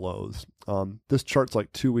 9 year lows. This chart's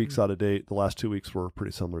like 2 weeks out of date. The last 2 weeks were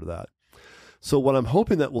pretty similar to that. So what I'm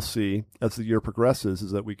hoping that we'll see as the year progresses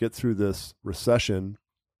is that we get through this recession,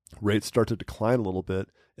 rates start to decline a little bit,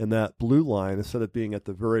 and that blue line, instead of being at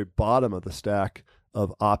the very bottom of the stack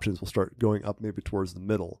of options, will start going up maybe towards the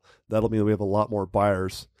middle. That'll mean we have a lot more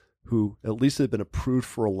buyers who at least have been approved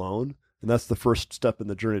for a loan. And that's the first step in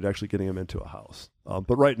the journey to actually getting them into a house.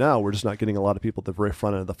 But right now, we're just not getting a lot of people at the very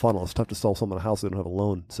front end of the funnel. It's tough to sell someone a house they don't have a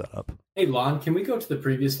loan set up. Hey, Lon, can we go to the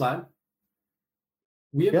previous slide?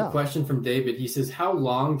 We have a question from David. He says, how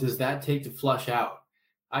long does that take to flush out?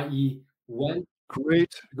 I.e., when question.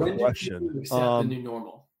 Do you accept the new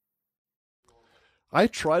normal? I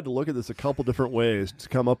tried to look at this a couple different ways to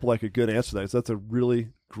come up with like a good answer to that. So that's a really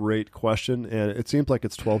great question. And it seems like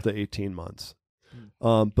it's 12 to 18 months.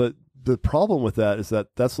 But the problem with that is that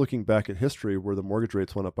that's looking back at history where the mortgage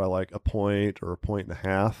rates went up by like a point or a point and a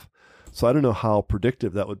half. So I don't know how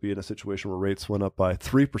predictive that would be in a situation where rates went up by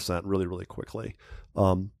 3% really, really quickly.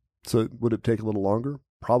 So would it take a little longer?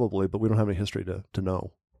 Probably, but we don't have any history to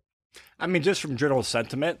know. I mean, just from general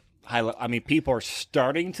sentiment, people are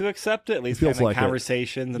starting to accept it, at least feels having like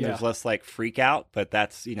conversations, and there's less like freak out, but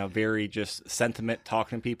that's, very just sentiment,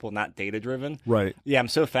 talking to people, not data driven. Right. Yeah, I'm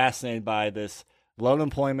so fascinated by this low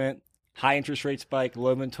unemployment, high interest rate spike,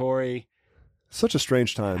 low inventory. Such a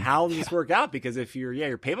strange time. How does this work out? Because if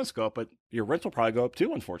your payments go up, but your rent will probably go up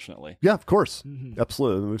too, unfortunately. Yeah, of course. Mm-hmm.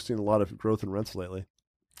 Absolutely. We've seen a lot of growth in rents lately.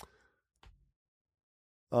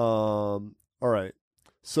 All right.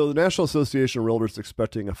 So the National Association of Realtors is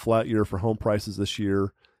expecting a flat year for home prices this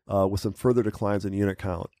year with some further declines in unit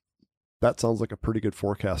count. That sounds like a pretty good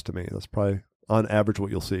forecast to me. That's probably on average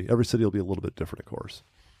what you'll see. Every city will be a little bit different, of course.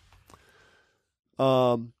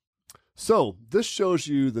 So this shows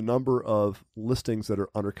you the number of listings that are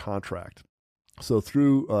under contract. So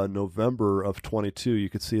through November of 22, you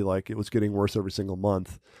could see like it was getting worse every single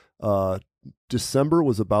month. December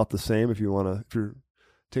was about the same. If you're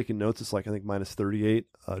taking notes, it's like I think minus 38.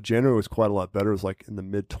 January was quite a lot better. It was like in the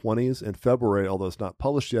mid 20s. And February, although it's not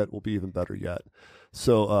published yet, will be even better yet.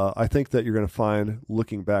 So I think that you're going to find,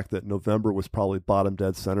 looking back, that November was probably bottom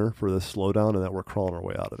dead center for this slowdown, and that we're crawling our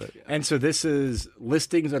way out of it. And so this is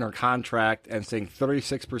listings under contract and saying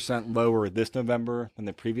 36% lower this November than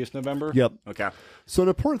the previous November? Yep. Okay. So an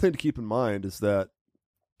important thing to keep in mind is that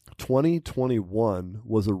 2021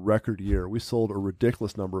 was a record year. We sold a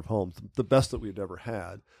ridiculous number of homes, the best that we'd ever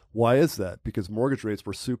had. Why is that? Because mortgage rates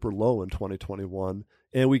were super low in 2021,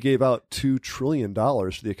 and we gave out $2 trillion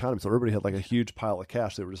to the economy. So everybody had like a huge pile of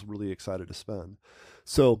cash they were just really excited to spend.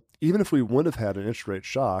 So even if we wouldn't have had an interest rate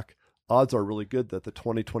shock, odds are really good that the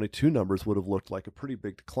 2022 numbers would have looked like a pretty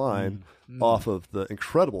big decline off of the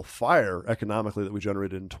incredible fire economically that we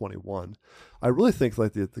generated in 21. I really think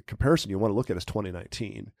like the comparison you want to look at is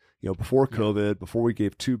 2019. Before COVID, before we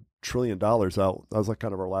gave $2 trillion out, that was like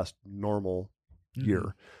kind of our last normal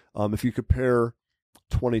year. If you compare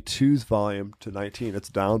 22's volume to 19, it's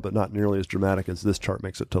down, but not nearly as dramatic as this chart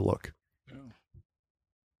makes it to look.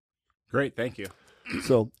 Great, thank you.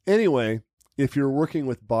 So anyway, if you're working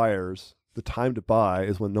with buyers, the time to buy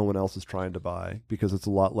is when no one else is trying to buy because it's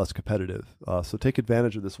a lot less competitive. So take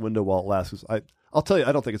advantage of this window while it lasts. I'll tell you,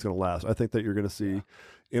 I don't think it's going to last. I think that you're going to see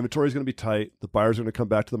inventory is going to be tight. The buyers are going to come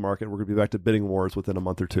back to the market. We're going to be back to bidding wars within a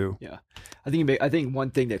month or two. Yeah. I think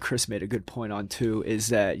one thing that Chris made a good point on too is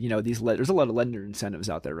that, there's a lot of lender incentives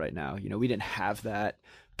out there right now. We didn't have that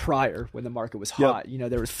prior when the market was hot. Yep.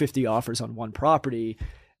 There was 50 offers on one property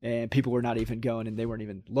and people were not even going and they weren't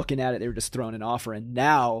even looking at it. They were just throwing an offer. And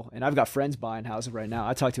now, and I've got friends buying houses right now.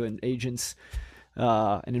 I talk to agents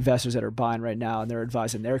and investors that are buying right now and they're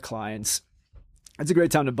advising their clients. It's a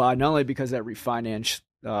great time to buy, not only because of that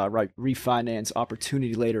refinance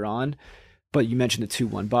opportunity later on, but you mentioned the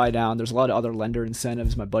 2-1 buy down. There's a lot of other lender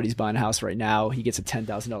incentives. My buddy's buying a house right now. He gets a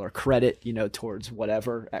 $10,000 credit, towards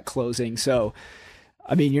whatever at closing. So,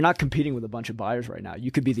 I mean, you're not competing with a bunch of buyers right now.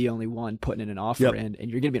 You could be the only one putting in an offer and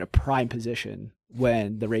you're going to be in a prime position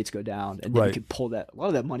when the rates go down. And then you can pull a lot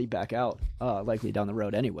of that money back out likely down the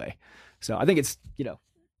road anyway. So I think it's,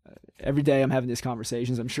 every day I'm having these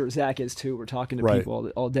conversations. I'm sure Zach is too. We're talking to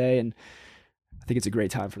people all day. And I think it's a great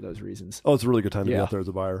time for those reasons. Oh, it's a really good time to be out there as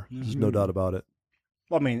a buyer. There's no doubt about it.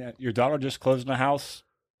 Well, I mean, your daughter just closed on a house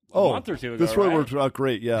a month or two ago, this really worked out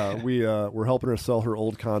great. Yeah, we're helping her sell her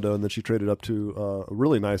old condo, and then she traded up to a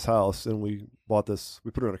really nice house, and we bought this.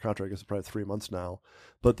 We put her in a contract, I guess, probably 3 months now.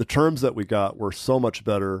 But the terms that we got were so much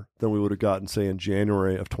better than we would have gotten, say, in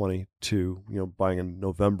January of 22, buying in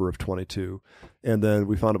November of 22. And then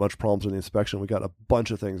we found a bunch of problems in the inspection. We got a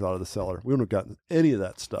bunch of things out of the seller. We wouldn't have gotten any of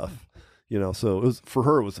that stuff. So it was, for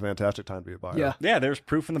her, it was a fantastic time to be a buyer. Yeah, there's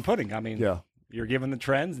proof in the pudding. I mean, you're giving the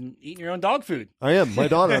trends and eating your own dog food. I am. My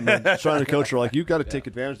daughter, I'm trying to coach her, like, you've got to take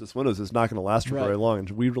advantage of this windows. It's not going to last for very long.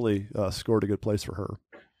 And we really scored a good place for her.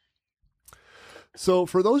 So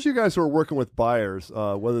for those of you guys who are working with buyers,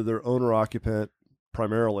 whether they're owner-occupant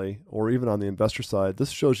primarily or even on the investor side,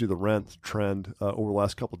 this shows you the rent trend over the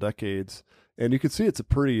last couple decades. And you can see it's a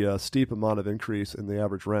pretty steep amount of increase in the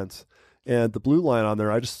average rents. And the blue line on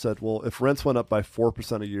there, I just said, well, if rents went up by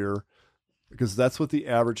 4% a year, because that's what the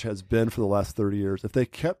average has been for the last 30 years. If they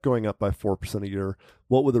kept going up by 4% a year,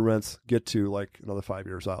 what would the rents get to like another 5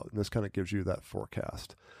 years out? And this kind of gives you that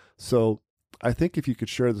forecast. So I think if you could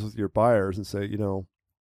share this with your buyers and say,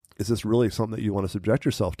 is this really something that you want to subject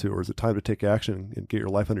yourself to, or is it time to take action and get your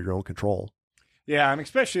life under your own control? Yeah, and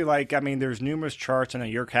especially there's numerous charts I know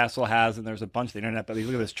Your Castle has, and there's a bunch of the internet, but you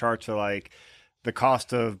look at this chart for like the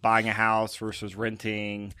cost of buying a house versus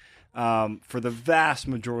renting. For the vast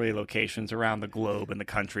majority of locations around the globe in the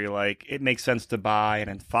country, like it makes sense to buy, and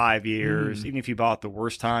in 5 years, even if you bought the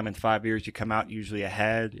worst time, in 5 years you come out usually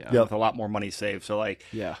ahead with a lot more money saved. So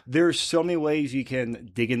there's so many ways you can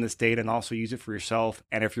dig in this data and also use it for yourself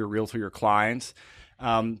and if you're a realtor, your clients.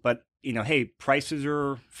 But hey, prices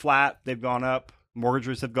are flat, they've gone up. Mortgage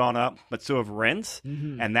rates have gone up, but so have rents.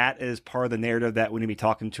 And that is part of the narrative that we need to be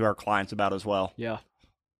talking to our clients about as well. Yeah.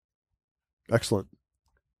 Excellent.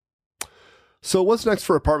 So what's next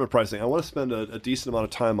for apartment pricing? I want to spend a decent amount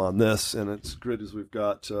of time on this, and it's great as we've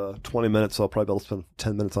got 20 minutes, so I'll probably be able to spend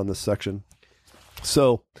 10 minutes on this section.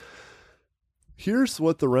 So here's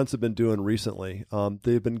what the rents have been doing recently.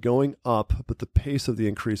 They've been going up, but the pace of the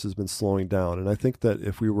increase has been slowing down. And I think that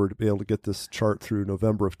if we were to be able to get this chart through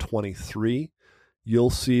November of 23,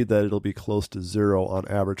 you'll see that it'll be close to zero on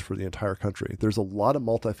average for the entire country. There's a lot of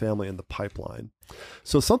multifamily in the pipeline.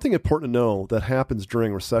 So something important to know that happens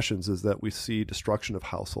during recessions is that we see destruction of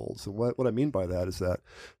households. And what I mean by that is that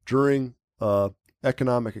during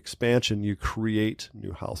economic expansion, you create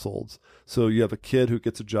new households. So you have a kid who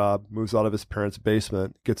gets a job, moves out of his parents'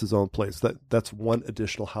 basement, gets his own place. That's one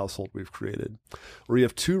additional household we've created. Or you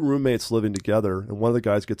have two roommates living together, and one of the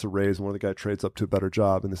guys gets a raise, and one of the guys trades up to a better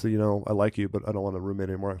job, and they say, I like you, but I don't want to roommate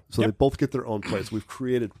anymore. So they both get their own place. We've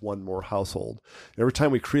created one more household. And every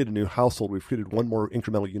time we create a new household, we've created one more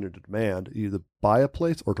incremental unit of demand, either buy a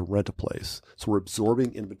place or to rent a place. So we're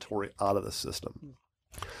absorbing inventory out of the system.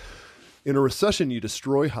 In a recession, you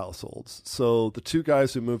destroy households. So the two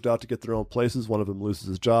guys who moved out to get their own places, one of them loses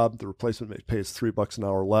his job. The replacement mate pays $3 an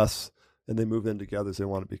hour less, and they move in together as they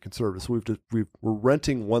want to be conservative. So we're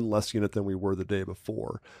renting one less unit than we were the day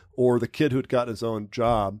before. Or the kid who had gotten his own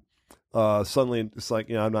job, suddenly it's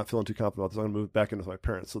like, I'm not feeling too confident about this. I'm going to move back in with my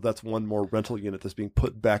parents. So that's one more rental unit that's being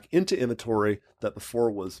put back into inventory that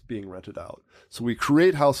before was being rented out. So we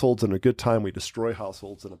create households in a good time. We destroy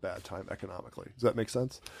households in a bad time economically. Does that make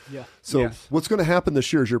sense? Yeah. So what's going to happen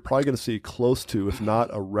this year is you're probably going to see close to, if not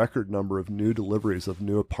a record number of new deliveries of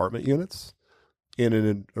new apartment units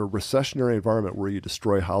in a recessionary environment where you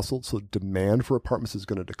destroy households. So demand for apartments is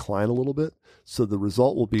going to decline a little bit. So the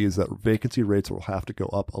result will be is that vacancy rates will have to go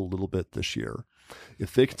up a little bit this year. If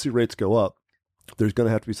vacancy rates go up, there's going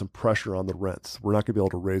to have to be some pressure on the rents. We're not going to be able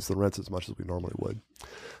to raise the rents as much as we normally would.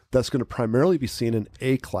 That's going to primarily be seen in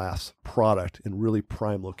A-class product in really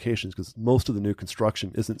prime locations, because most of the new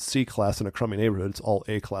construction isn't C-class in a crummy neighborhood. It's all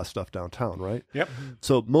A-class stuff downtown, right? Yep.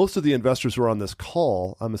 So most of the investors who are on this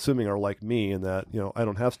call, I'm assuming, are like me in that, I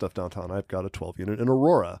don't have stuff downtown. I've got a 12-unit in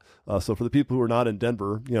Aurora. So for the people who are not in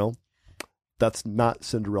Denver, that's not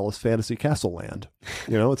Cinderella's fantasy castle land.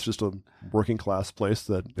 It's just a working class place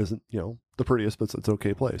that isn't, the prettiest, but it's an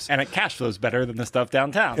okay place. And it cash flows better than the stuff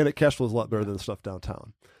downtown. And it cash flows a lot better than the stuff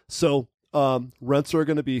downtown. So rents are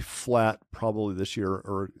going to be flat probably this year.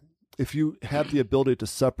 Or if you have the ability to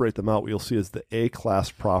separate them out, what you'll see is the A-class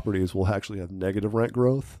properties will actually have negative rent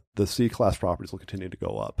growth. The C-class properties will continue to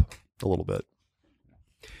go up a little bit.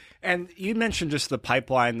 And you mentioned just the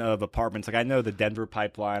pipeline of apartments. Like I know the Denver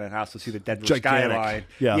pipeline, and I also see the Denver Gigantic. skyline.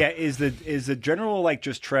 Yeah. Is the general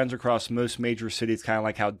just trends across most major cities kind of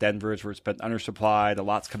like how Denver is, where it's been undersupplied, a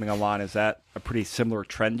lot's coming online? Is that a pretty similar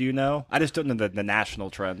trend? I just don't know the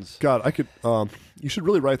national trends. God, I could. You should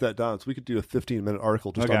really write that down, so we could do a 15-minute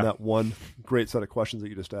article just on that one great set of questions that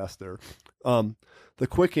you just asked there. The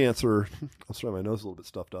quick answer, I'm sorry, my nose is a little bit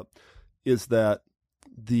stuffed up, is that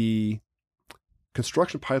the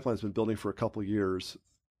construction pipeline has been building for a couple of years,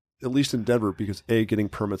 at least in Denver, because getting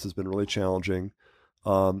permits has been really challenging.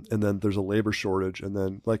 And then there's a labor shortage. And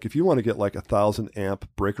then if you want to get 1,000 amp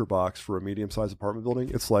breaker box for a medium sized apartment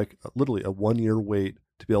building, it's literally a 1 year wait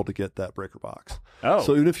to be able to get that breaker box. Oh.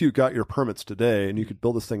 So even if you got your permits today and you could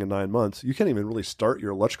build this thing in 9 months, you can't even really start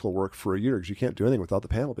your electrical work for a year because you can't do anything without the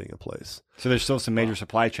panel being in place. So there's still some major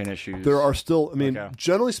supply chain issues. There are still,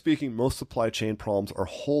 generally speaking, most supply chain problems are a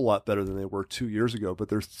whole lot better than they were 2 years ago, but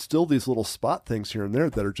there's still these little spot things here and there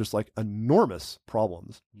that are just enormous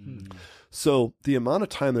problems. So the amount of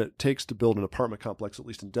time that it takes to build an apartment complex, at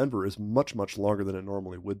least in Denver, is much, much longer than it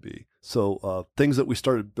normally would be. So things that we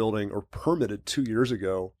started building or permitted 2 years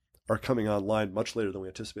ago are coming online much later than we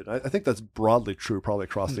anticipated. I think that's broadly true probably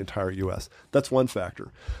across the entire U.S. That's one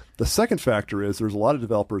factor. The second factor is there's a lot of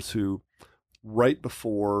developers who, right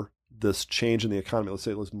before this change in the economy, let's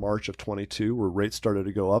say it was March of 22, where rates started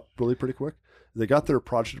to go up really pretty quick, they got their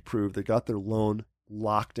project approved, they got their loan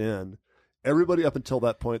locked in. Everybody up until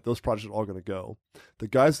that point, those projects are all going to go. The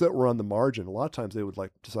guys that were on the margin, a lot of times they would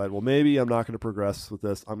decide, well, maybe I'm not going to progress with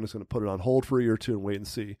this. I'm just going to put it on hold for a year or two and wait and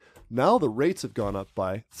see. Now the rates have gone up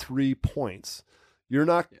by 3 points. You're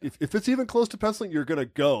not, if it's even close to penciling, you're going to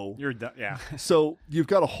go. You're done. Yeah. So you've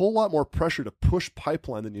got a whole lot more pressure to push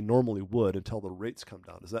pipeline than you normally would until the rates come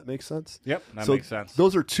down. Does that make sense? Yep, that makes sense.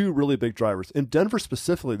 Those are two really big drivers. In Denver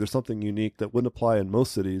specifically, there's something unique that wouldn't apply in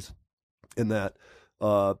most cities, in that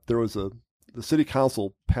the city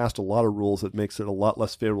council passed a lot of rules that makes it a lot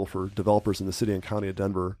less favorable for developers in the city and county of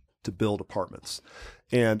Denver to build apartments.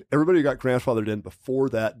 And everybody who got grandfathered in before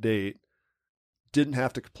that date didn't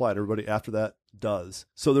have to comply. Everybody after that does.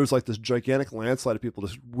 So there's this gigantic landslide of people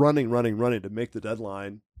just running to make the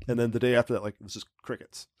deadline. And then the day after that, it was just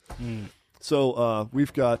crickets. So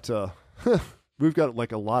we've got a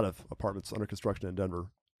lot of apartments under construction in Denver.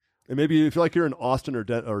 And maybe if you're in Austin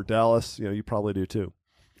or Dallas, you probably do too.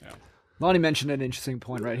 Yeah. Lonnie mentioned an interesting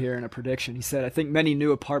point right here in a prediction. He said, I think many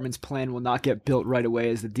new apartments planned will not get built right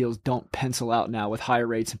away as the deals don't pencil out now with higher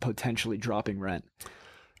rates and potentially dropping rent.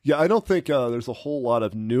 Yeah, I don't think there's a whole lot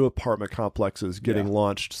of new apartment complexes getting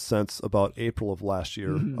launched since about April of last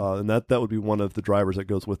year. And that would be one of the drivers that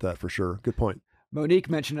goes with that for sure. Good point. Monique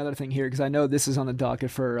mentioned another thing here, because I know this is on the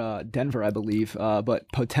docket for Denver, I believe, but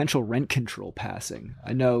potential rent control passing.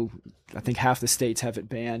 I think half the states have it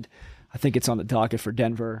banned. I think it's on the docket for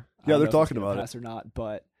Denver. Yeah, they're talking about it or not,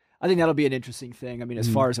 but I think that'll be an interesting thing. I mean, as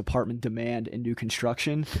far as apartment demand and new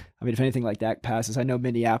construction, I mean, if anything like that passes, I know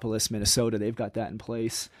Minneapolis, Minnesota, they've got that in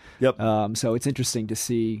place. Yep. So it's interesting to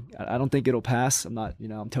see. I don't think it'll pass. I'm not,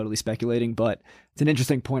 I'm totally speculating, but it's an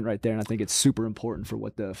interesting point right there. And I think it's super important for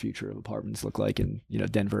what the future of apartments look like in,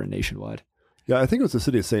 Denver and nationwide. Yeah, I think it was the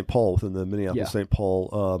city of St. Paul within the Minneapolis-St.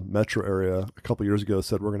 Paul metro area a couple of years ago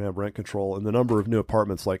said we're going to have rent control, and the number of new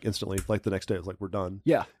apartments instantly, the next day, it was like, we're done.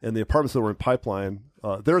 Yeah. And the apartments that were in pipeline,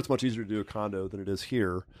 there it's much easier to do a condo than it is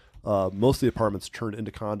here. Most of the apartments turned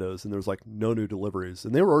into condos, and there was no new deliveries,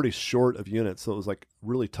 and they were already short of units, so it was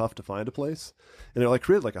really tough to find a place, and it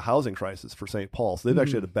created a housing crisis for St. Paul. So they've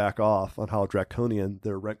actually had to back off on how draconian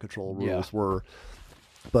their rent control rules were.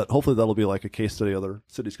 But hopefully that'll be a case study other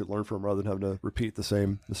cities could learn from rather than having to repeat the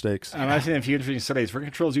same mistakes. I've seen a few interesting studies. Rent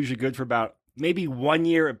control is usually good for about maybe 1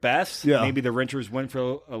 year at best. Yeah. Maybe the renters win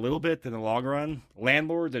for a little bit in the long run.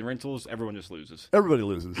 Landlords and rentals, everyone just loses. Everybody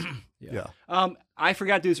loses. Yeah. I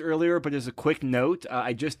forgot to do this earlier, but as a quick note,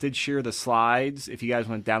 I just did share the slides if you guys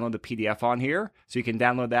want to download the PDF on here. So you can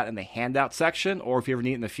download that in the handout section, or if you ever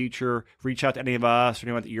need it in the future, reach out to any of us or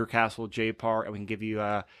anyone at Your Castle, JPAR, and we can give you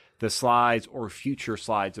the slides or future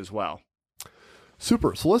slides as well.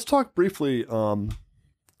 Super. So let's talk briefly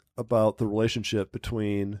about the relationship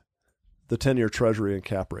between the 10-year treasury and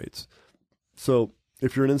cap rates. So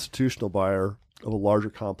if you're an institutional buyer of a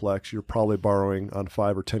larger complex, you're probably borrowing on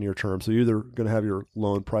 5 or 10-year terms. So you're either going to have your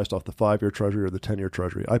loan priced off the 5-year treasury or the 10-year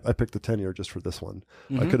treasury. I picked the 10-year just for this one.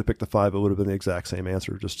 I could have picked the 5. It would have been the exact same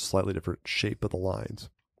answer, just a slightly different shape of the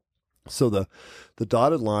lines. So the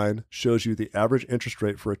dotted line shows you the average interest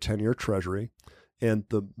rate for a 10-year treasury, and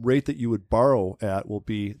the rate that you would borrow at will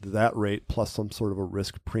be that rate plus some sort of a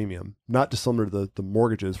risk premium, not dissimilar to the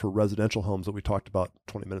mortgages for residential homes that we talked about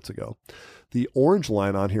 20 minutes ago. The orange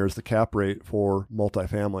line on here is the cap rate for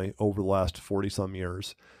multifamily over the last 40-some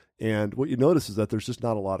years. And what you notice is that there's just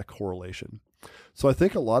not a lot of correlation. So I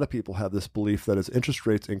think a lot of people have this belief that as interest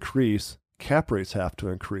rates increase, cap rates have to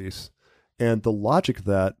increase. And the logic of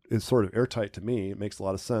that is sort of airtight to me. It makes a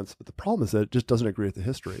lot of sense. But the problem is that it just doesn't agree with the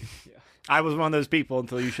history. Yeah. I was one of those people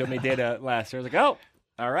until you showed me data last year. I was like, oh,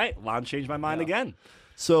 all right. Lon changed my mind again.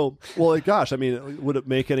 So, gosh, I mean, would it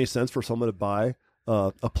make any sense for someone to buy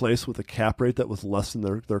a place with a cap rate that was less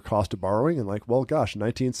than their cost of borrowing? And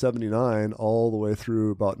 1979 all the way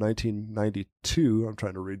through about 1992, I'm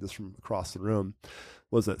trying to read this from across the room,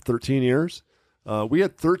 was it 13 years? We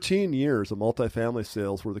had 13 years of multifamily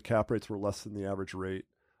sales where the cap rates were less than the average rate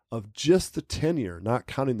of just the 10-year, not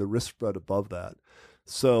counting the risk spread above that.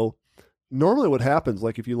 So normally what happens,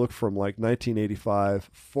 if you look from 1985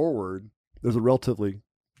 forward, there's a relatively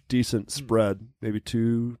decent spread, maybe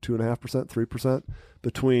 2.5%, 3%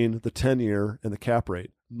 between the 10-year and the cap rate.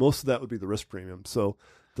 Most of that would be the risk premium. So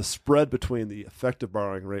the spread between the effective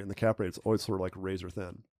borrowing rate and the cap rate is always sort of razor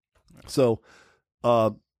thin. So,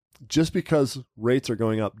 just because rates are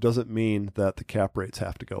going up doesn't mean that the cap rates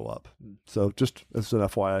have to go up. So just as an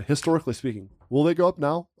FYI, historically speaking, will they go up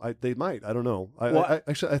now? They might. I don't know. I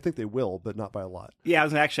think they will, but not by a lot. Yeah, I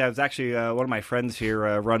was actually one of my friends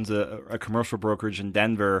here runs a commercial brokerage in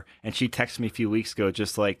Denver, and she texted me a few weeks ago,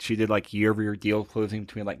 just she did year-over-year deal closing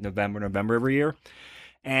between November every year.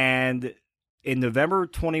 And in November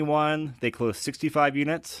 21, they closed 65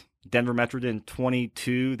 units. Denver Metro did in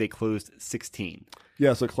 22, they closed 16.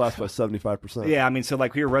 Yeah, so it collapsed by 75%. Yeah, I mean, so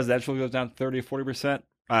here residential goes down 30 or 40%.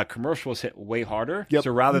 Commercial is hit way harder. Yep.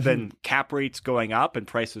 So rather than cap rates going up and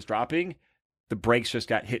prices dropping, the brakes just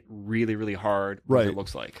got hit really, really hard. Right. It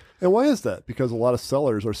looks like. And why is that? Because a lot of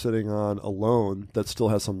sellers are sitting on a loan that still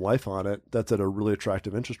has some life on it that's at a really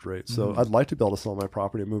attractive interest rate. So I'd like to be able to sell my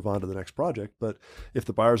property and move on to the next project. But if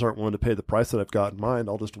the buyers aren't willing to pay the price that I've got in mind,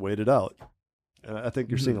 I'll just wait it out. And I think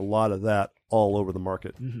you're seeing a lot of that all over the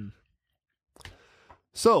market.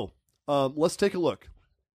 So let's take a look.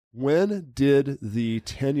 When did the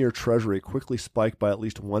 10-year treasury quickly spike by at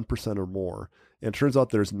least 1% or more? And it turns out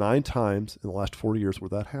there's 9 times in the last 40 years where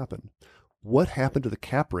that happened. What happened to the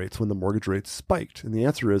cap rates when the mortgage rates spiked? And the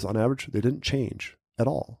answer is, on average, they didn't change at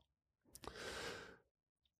all.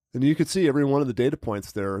 And you could see every one of the data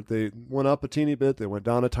points there. They went up a teeny bit, they went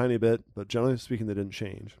down a tiny bit, but generally speaking, they didn't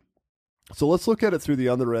change. So let's look at it through the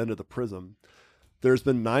other end of the prism. There's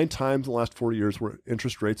been 9 times in the last 40 years where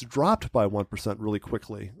interest rates dropped by 1% really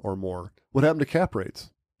quickly or more. What happened to cap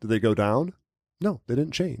rates? Did they go down? No, they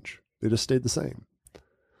didn't change. They just stayed the same.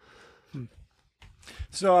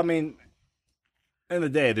 So, I mean, end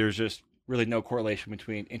of the day, there's just really no correlation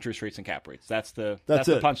between interest rates and cap rates. That's the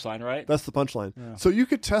punchline, right? That's the punchline. Yeah. So you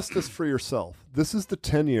could test this for yourself. This is the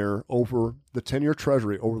 10-year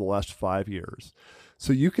treasury over the last 5 years.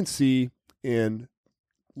 So you can see in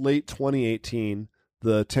late 2018,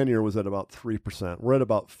 the 10-year was at about 3%. We're at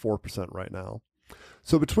about 4% right now.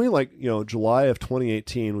 So between July of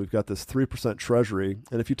 2018, we've got this 3% treasury.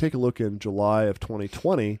 And if you take a look in July of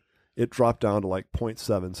 2020, it dropped down to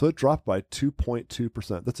 0.7. So it dropped by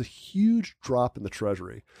 2.2%. That's a huge drop in the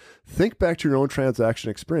treasury. Think back to your own transaction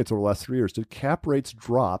experience over the last 3 years. Did cap rates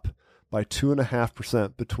drop by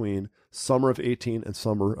 2.5% between summer of 18 and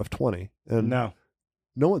summer of 20? And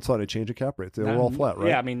no one saw any change in cap rates. They were all flat, right?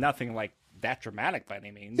 Yeah, I mean, nothing like that dramatic by any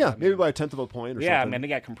means. Yeah, maybe by 1/10 of a point or something. Yeah, I mean, they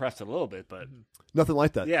got compressed a little bit, but nothing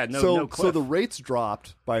like that. Yeah, no cliff. So the rates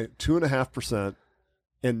dropped by 2.5%,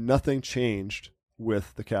 and nothing changed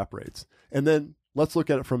with the cap rates. And then let's look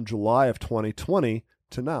at it from July of 2020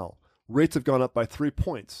 to now. Rates have gone up by 3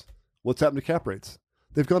 points. What's happened to cap rates?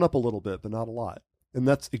 They've gone up a little bit, but not a lot. And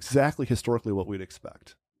that's exactly historically what we'd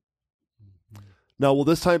expect. Now, will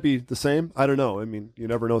this time be the same? I don't know. I mean, you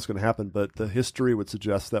never know what's going to happen, but the history would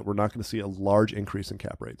suggest that we're not going to see a large increase in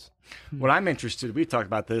cap rates. What I'm interested, we talked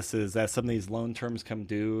about this, is that some of these loan terms come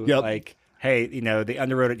due. Yep. Like, hey, they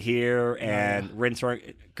underwrote it here and rents aren't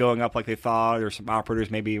going up like they thought, or some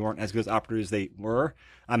operators maybe weren't as good as operators they were.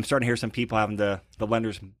 I'm starting to hear some people having the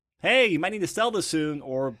lenders, hey, you might need to sell this soon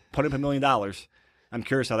or put up $1 million. I'm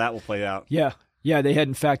curious how that will play out. Yeah, they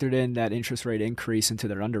hadn't factored in that interest rate increase into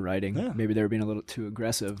their underwriting. Yeah. Maybe they were being a little too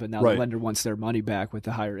aggressive, but now the lender wants their money back with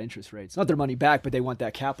the higher interest rates. Not their money back, but they want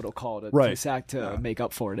that capital call to make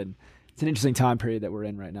up for it. And it's an interesting time period that we're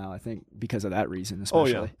in right now, I think, because of that reason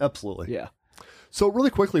especially. Oh, yeah, absolutely. Yeah. So really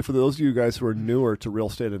quickly, for those of you guys who are newer to real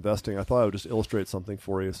estate investing, I thought I would just illustrate something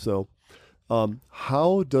for you. So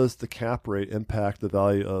how does the cap rate impact the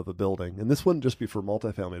value of a building? And this wouldn't just be for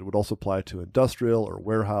multifamily. It would also apply to industrial or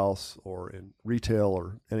warehouse or in retail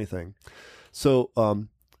or anything. So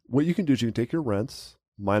what you can do is you can take your rents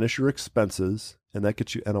minus your expenses, and that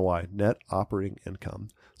gets you NOI, net operating income.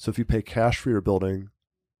 So if you pay cash for your building,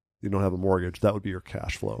 you don't have a mortgage, that would be your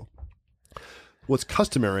cash flow. What's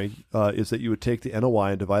customary is that you would take the NOI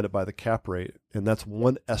and divide it by the cap rate, and that's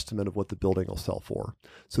one estimate of what the building will sell for.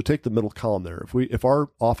 So take the middle column there. If our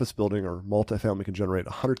office building or multifamily can generate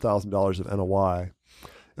 $100,000 of NOI,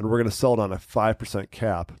 and we're going to sell it on a 5%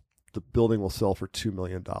 cap, the building will sell for $2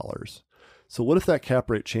 million. So what if that cap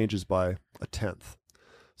rate changes by 1/10?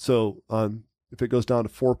 So if it goes down to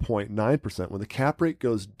 4.9%, when the cap rate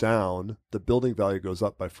goes down, the building value goes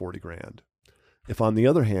up by $40,000. If, on the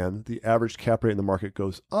other hand, the average cap rate in the market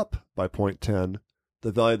goes up by 0.10,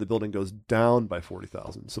 the value of the building goes down by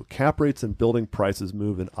 $40,000. So cap rates and building prices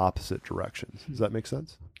move in opposite directions. Does that make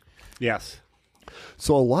sense? Yes.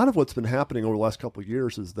 So a lot of what's been happening over the last couple of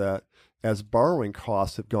years is that as borrowing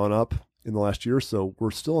costs have gone up in the last year or so, we're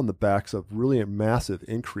still on the backs of really massive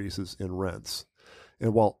increases in rents.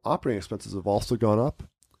 And while operating expenses have also gone up,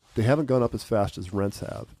 they haven't gone up as fast as rents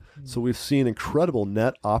have. So we've seen incredible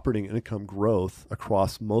net operating income growth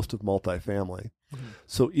across most of multifamily. Mm-hmm.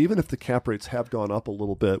 So even if the cap rates have gone up a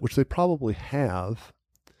little bit, which they probably have,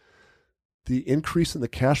 the increase in the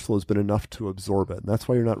cash flow has been enough to absorb it. And that's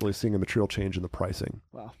why you're not really seeing a material change in the pricing.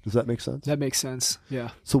 Wow. Does that make sense? That makes sense. Yeah.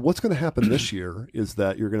 So what's going to happen this year is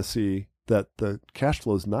that you're going to see that the cash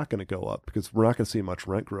flow is not going to go up because we're not going to see much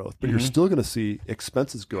rent growth, but you're still going to see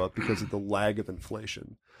expenses go up because of the lag of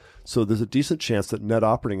inflation. So there's a decent chance that net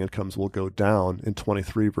operating incomes will go down in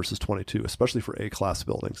 23 versus 22, especially for A-class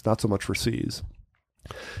buildings, not so much for Cs.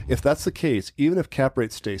 If that's the case, even if cap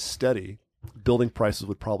rates stay steady, building prices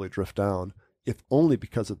would probably drift down, if only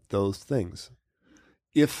because of those things.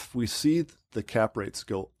 If we see the cap rates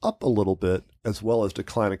go up a little bit, as well as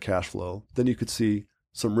decline in cash flow, then you could see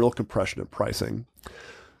some real compression in pricing.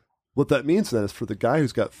 What that means then is for the guy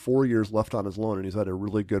who's got 4 years left on his loan and he's at a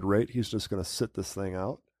really good rate, he's just going to sit this thing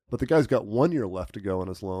out. But the guy who's got 1 year left to go on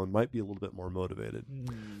his loan might be a little bit more motivated.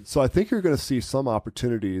 So I think you're going to see some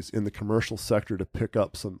opportunities in the commercial sector to pick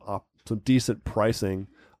up some decent pricing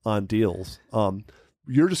on deals.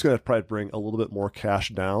 You're just going to probably bring a little bit more cash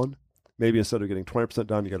down. Maybe instead of getting 20%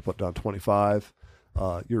 down, you got to put down 25.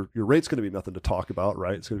 Your rate's going to be nothing to talk about,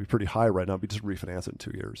 right? It's going to be pretty high right now, but just refinance it in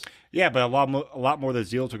 2 years. Yeah, but a lot more of those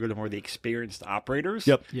deals will go to more of the experienced operators.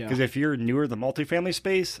 Yep. Because if you're newer to the multifamily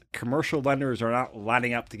space, commercial lenders are not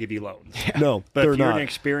lining up to give you loans. Yeah. No, but they're if you're not. an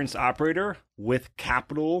experienced operator with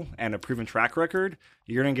capital and a proven track record,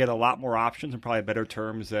 you're going to get a lot more options and probably better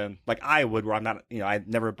terms than like I would, where I'm not, I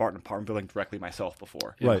never bought an apartment building directly myself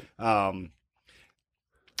before. Right.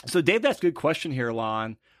 So Dave, that's a good question here,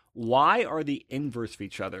 Lon. Why are the inverse of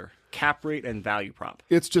each other, cap rate and value prop?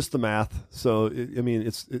 It's just the math. So,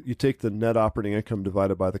 you take the net operating income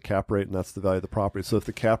divided by the cap rate, and that's the value of the property. So if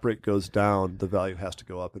the cap rate goes down, the value has to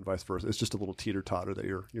go up and vice versa. It's just a little teeter-totter that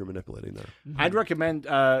you're manipulating there. Mm-hmm. I'd recommend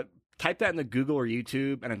type that into Google or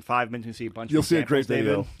YouTube, and in 5 minutes you see a bunch You'll of see a great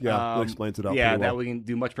video. David. That explains it out Yeah, pretty well. that we can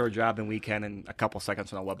do much better job than we can in a couple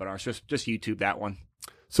seconds on a webinar. So just YouTube that one.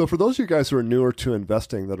 So for those of you guys who are newer to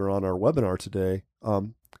investing that are on our webinar today,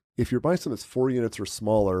 if you're buying something that's 4 units or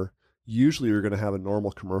smaller, usually you're going to have a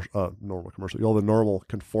normal commercial. You'll have a normal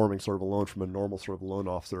conforming sort of a loan from a normal sort of loan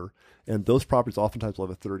officer, and those properties oftentimes will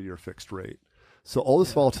have a 30-year fixed rate. So all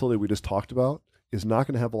this volatility we just talked about is not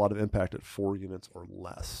going to have a lot of impact at 4 units or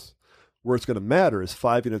less. Where it's going to matter is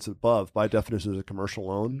 5 units above, by definition, is a commercial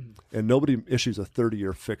loan, and nobody issues a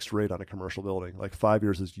 30-year fixed rate on a commercial building. Like 5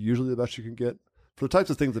 years is usually the best you can get for the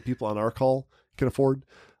types of things that people on our call can afford.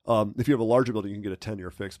 If you have a larger building, you can get a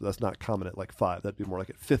 10-year fix, but that's not common at like 5. That'd be more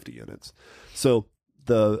like at 50 units. So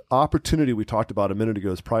the opportunity we talked about a minute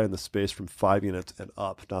ago is probably in the space from 5 units and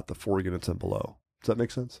up, not the 4 units and below. Does that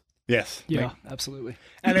make sense? Yes. Yeah, absolutely.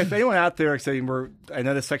 And if anyone out there saying I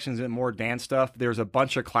know this section is more advanced stuff, there's a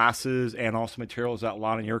bunch of classes and also materials that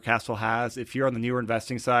Lon and Uircastle has. If you're on the newer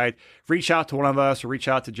investing side, reach out to one of us or reach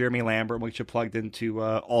out to Jeremy Lambert. We'll get you plugged into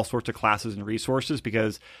all sorts of classes and resources,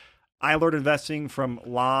 because I learned investing from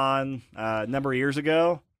Lon a number of years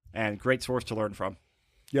ago, and great source to learn from.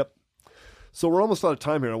 Yep. So we're almost out of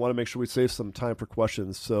time here. I want to make sure we save some time for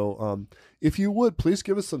questions. So if you would, please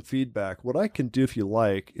give us some feedback. What I can do, if you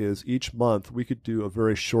like, is each month we could do a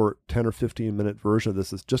very short 10 or 15-minute version of this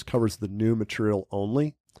that just covers the new material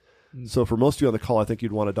only. So for most of you on the call, I think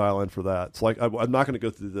you'd want to dial in for that. So I'm not going to go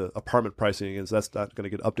through the apartment pricing, as that's not going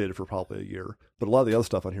to get updated for probably a year. But a lot of the other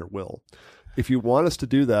stuff on here will. If you want us to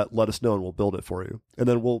do that, let us know and we'll build it for you. And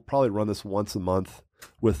then we'll probably run this once a month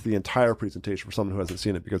with the entire presentation for someone who hasn't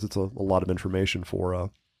seen it, because it's a lot of information for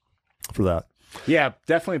that. Yeah,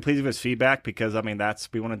 definitely. Please give us feedback, because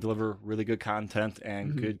we want to deliver really good content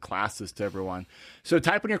and good classes to everyone. So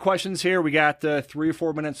type in your questions here. We got 3 or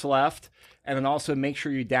 4 minutes left, and then also make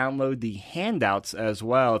sure you download the handouts as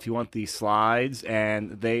well if you want these slides.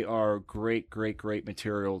 And they are great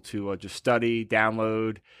material to just study,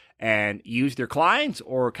 download, and use their clients,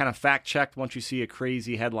 or kind of fact check once you see a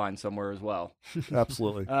crazy headline somewhere as well.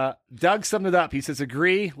 Absolutely. Doug summed it up. He says,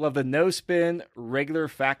 agree, love the no spin, regular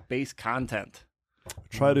fact-based content.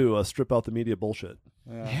 Try to strip out the media bullshit.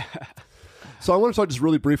 Yeah. So I want to talk just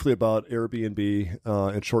really briefly about Airbnb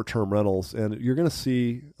and short-term rentals. And you're going to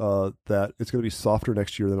see that it's going to be softer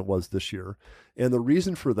next year than it was this year. And the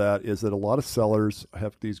reason for that is that a lot of sellers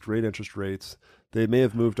have these great interest rates. They may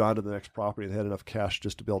have moved on to the next property and had enough cash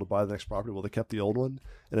just to be able to buy the next property. Well, they kept the old one.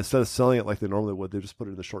 And instead of selling it like they normally would, they just put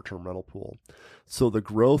it in the short-term rental pool. So the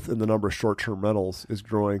growth in the number of short-term rentals is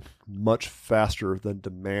growing much faster than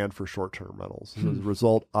demand for short-term rentals. So as a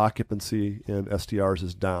result, occupancy in STRs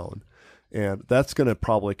is down. And that's going to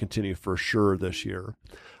probably continue for sure this year.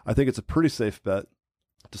 I think it's a pretty safe bet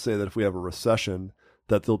to say that if we have a recession,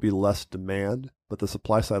 that there'll be less demand, but the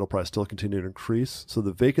supply side will probably still continue to increase. So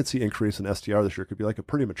the vacancy increase in STR this year could be like a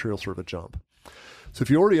pretty material sort of a jump. So if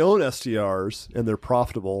you already own STRs and they're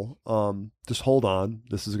profitable, just hold on.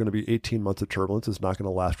 This is going to be 18 months of turbulence. It's not going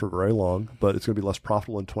to last for very long, but it's going to be less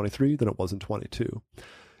profitable in 23 than it was in 22.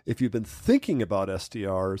 If you've been thinking about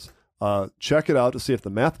STRs, check it out to see if the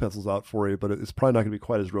math pencils out for you, but it's probably not going to be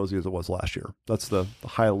quite as rosy as it was last year. That's the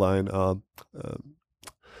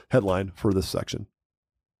headline for this section.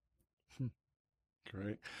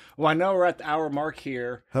 Great. Well, I know we're at the hour mark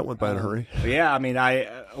here. That went by in a hurry. Yeah,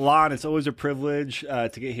 Lon, it's always a privilege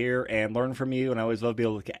to get here and learn from you, and I always love to be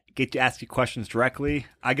able to get to ask you questions directly.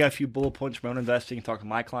 I got a few bullet points from my own investing and talk to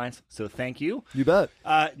my clients, so thank you. You bet.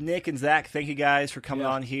 Nick and Zach, thank you guys for coming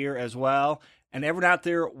on here as well. And everyone out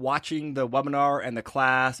there watching the webinar and the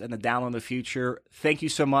class and the download in the future, thank you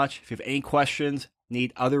so much. If you have any questions,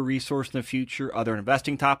 need other resources in the future, other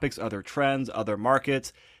investing topics, other trends, other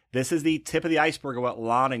markets, this is the tip of the iceberg of what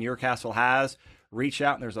Lon and Uircastle has. Reach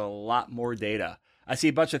out, and there's a lot more data. I see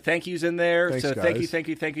a bunch of thank yous in there. Thanks, so guys.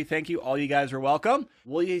 Thank you. All you guys are welcome.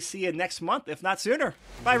 We'll see you next month, if not sooner.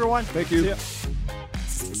 Bye, everyone. Thank you. See ya.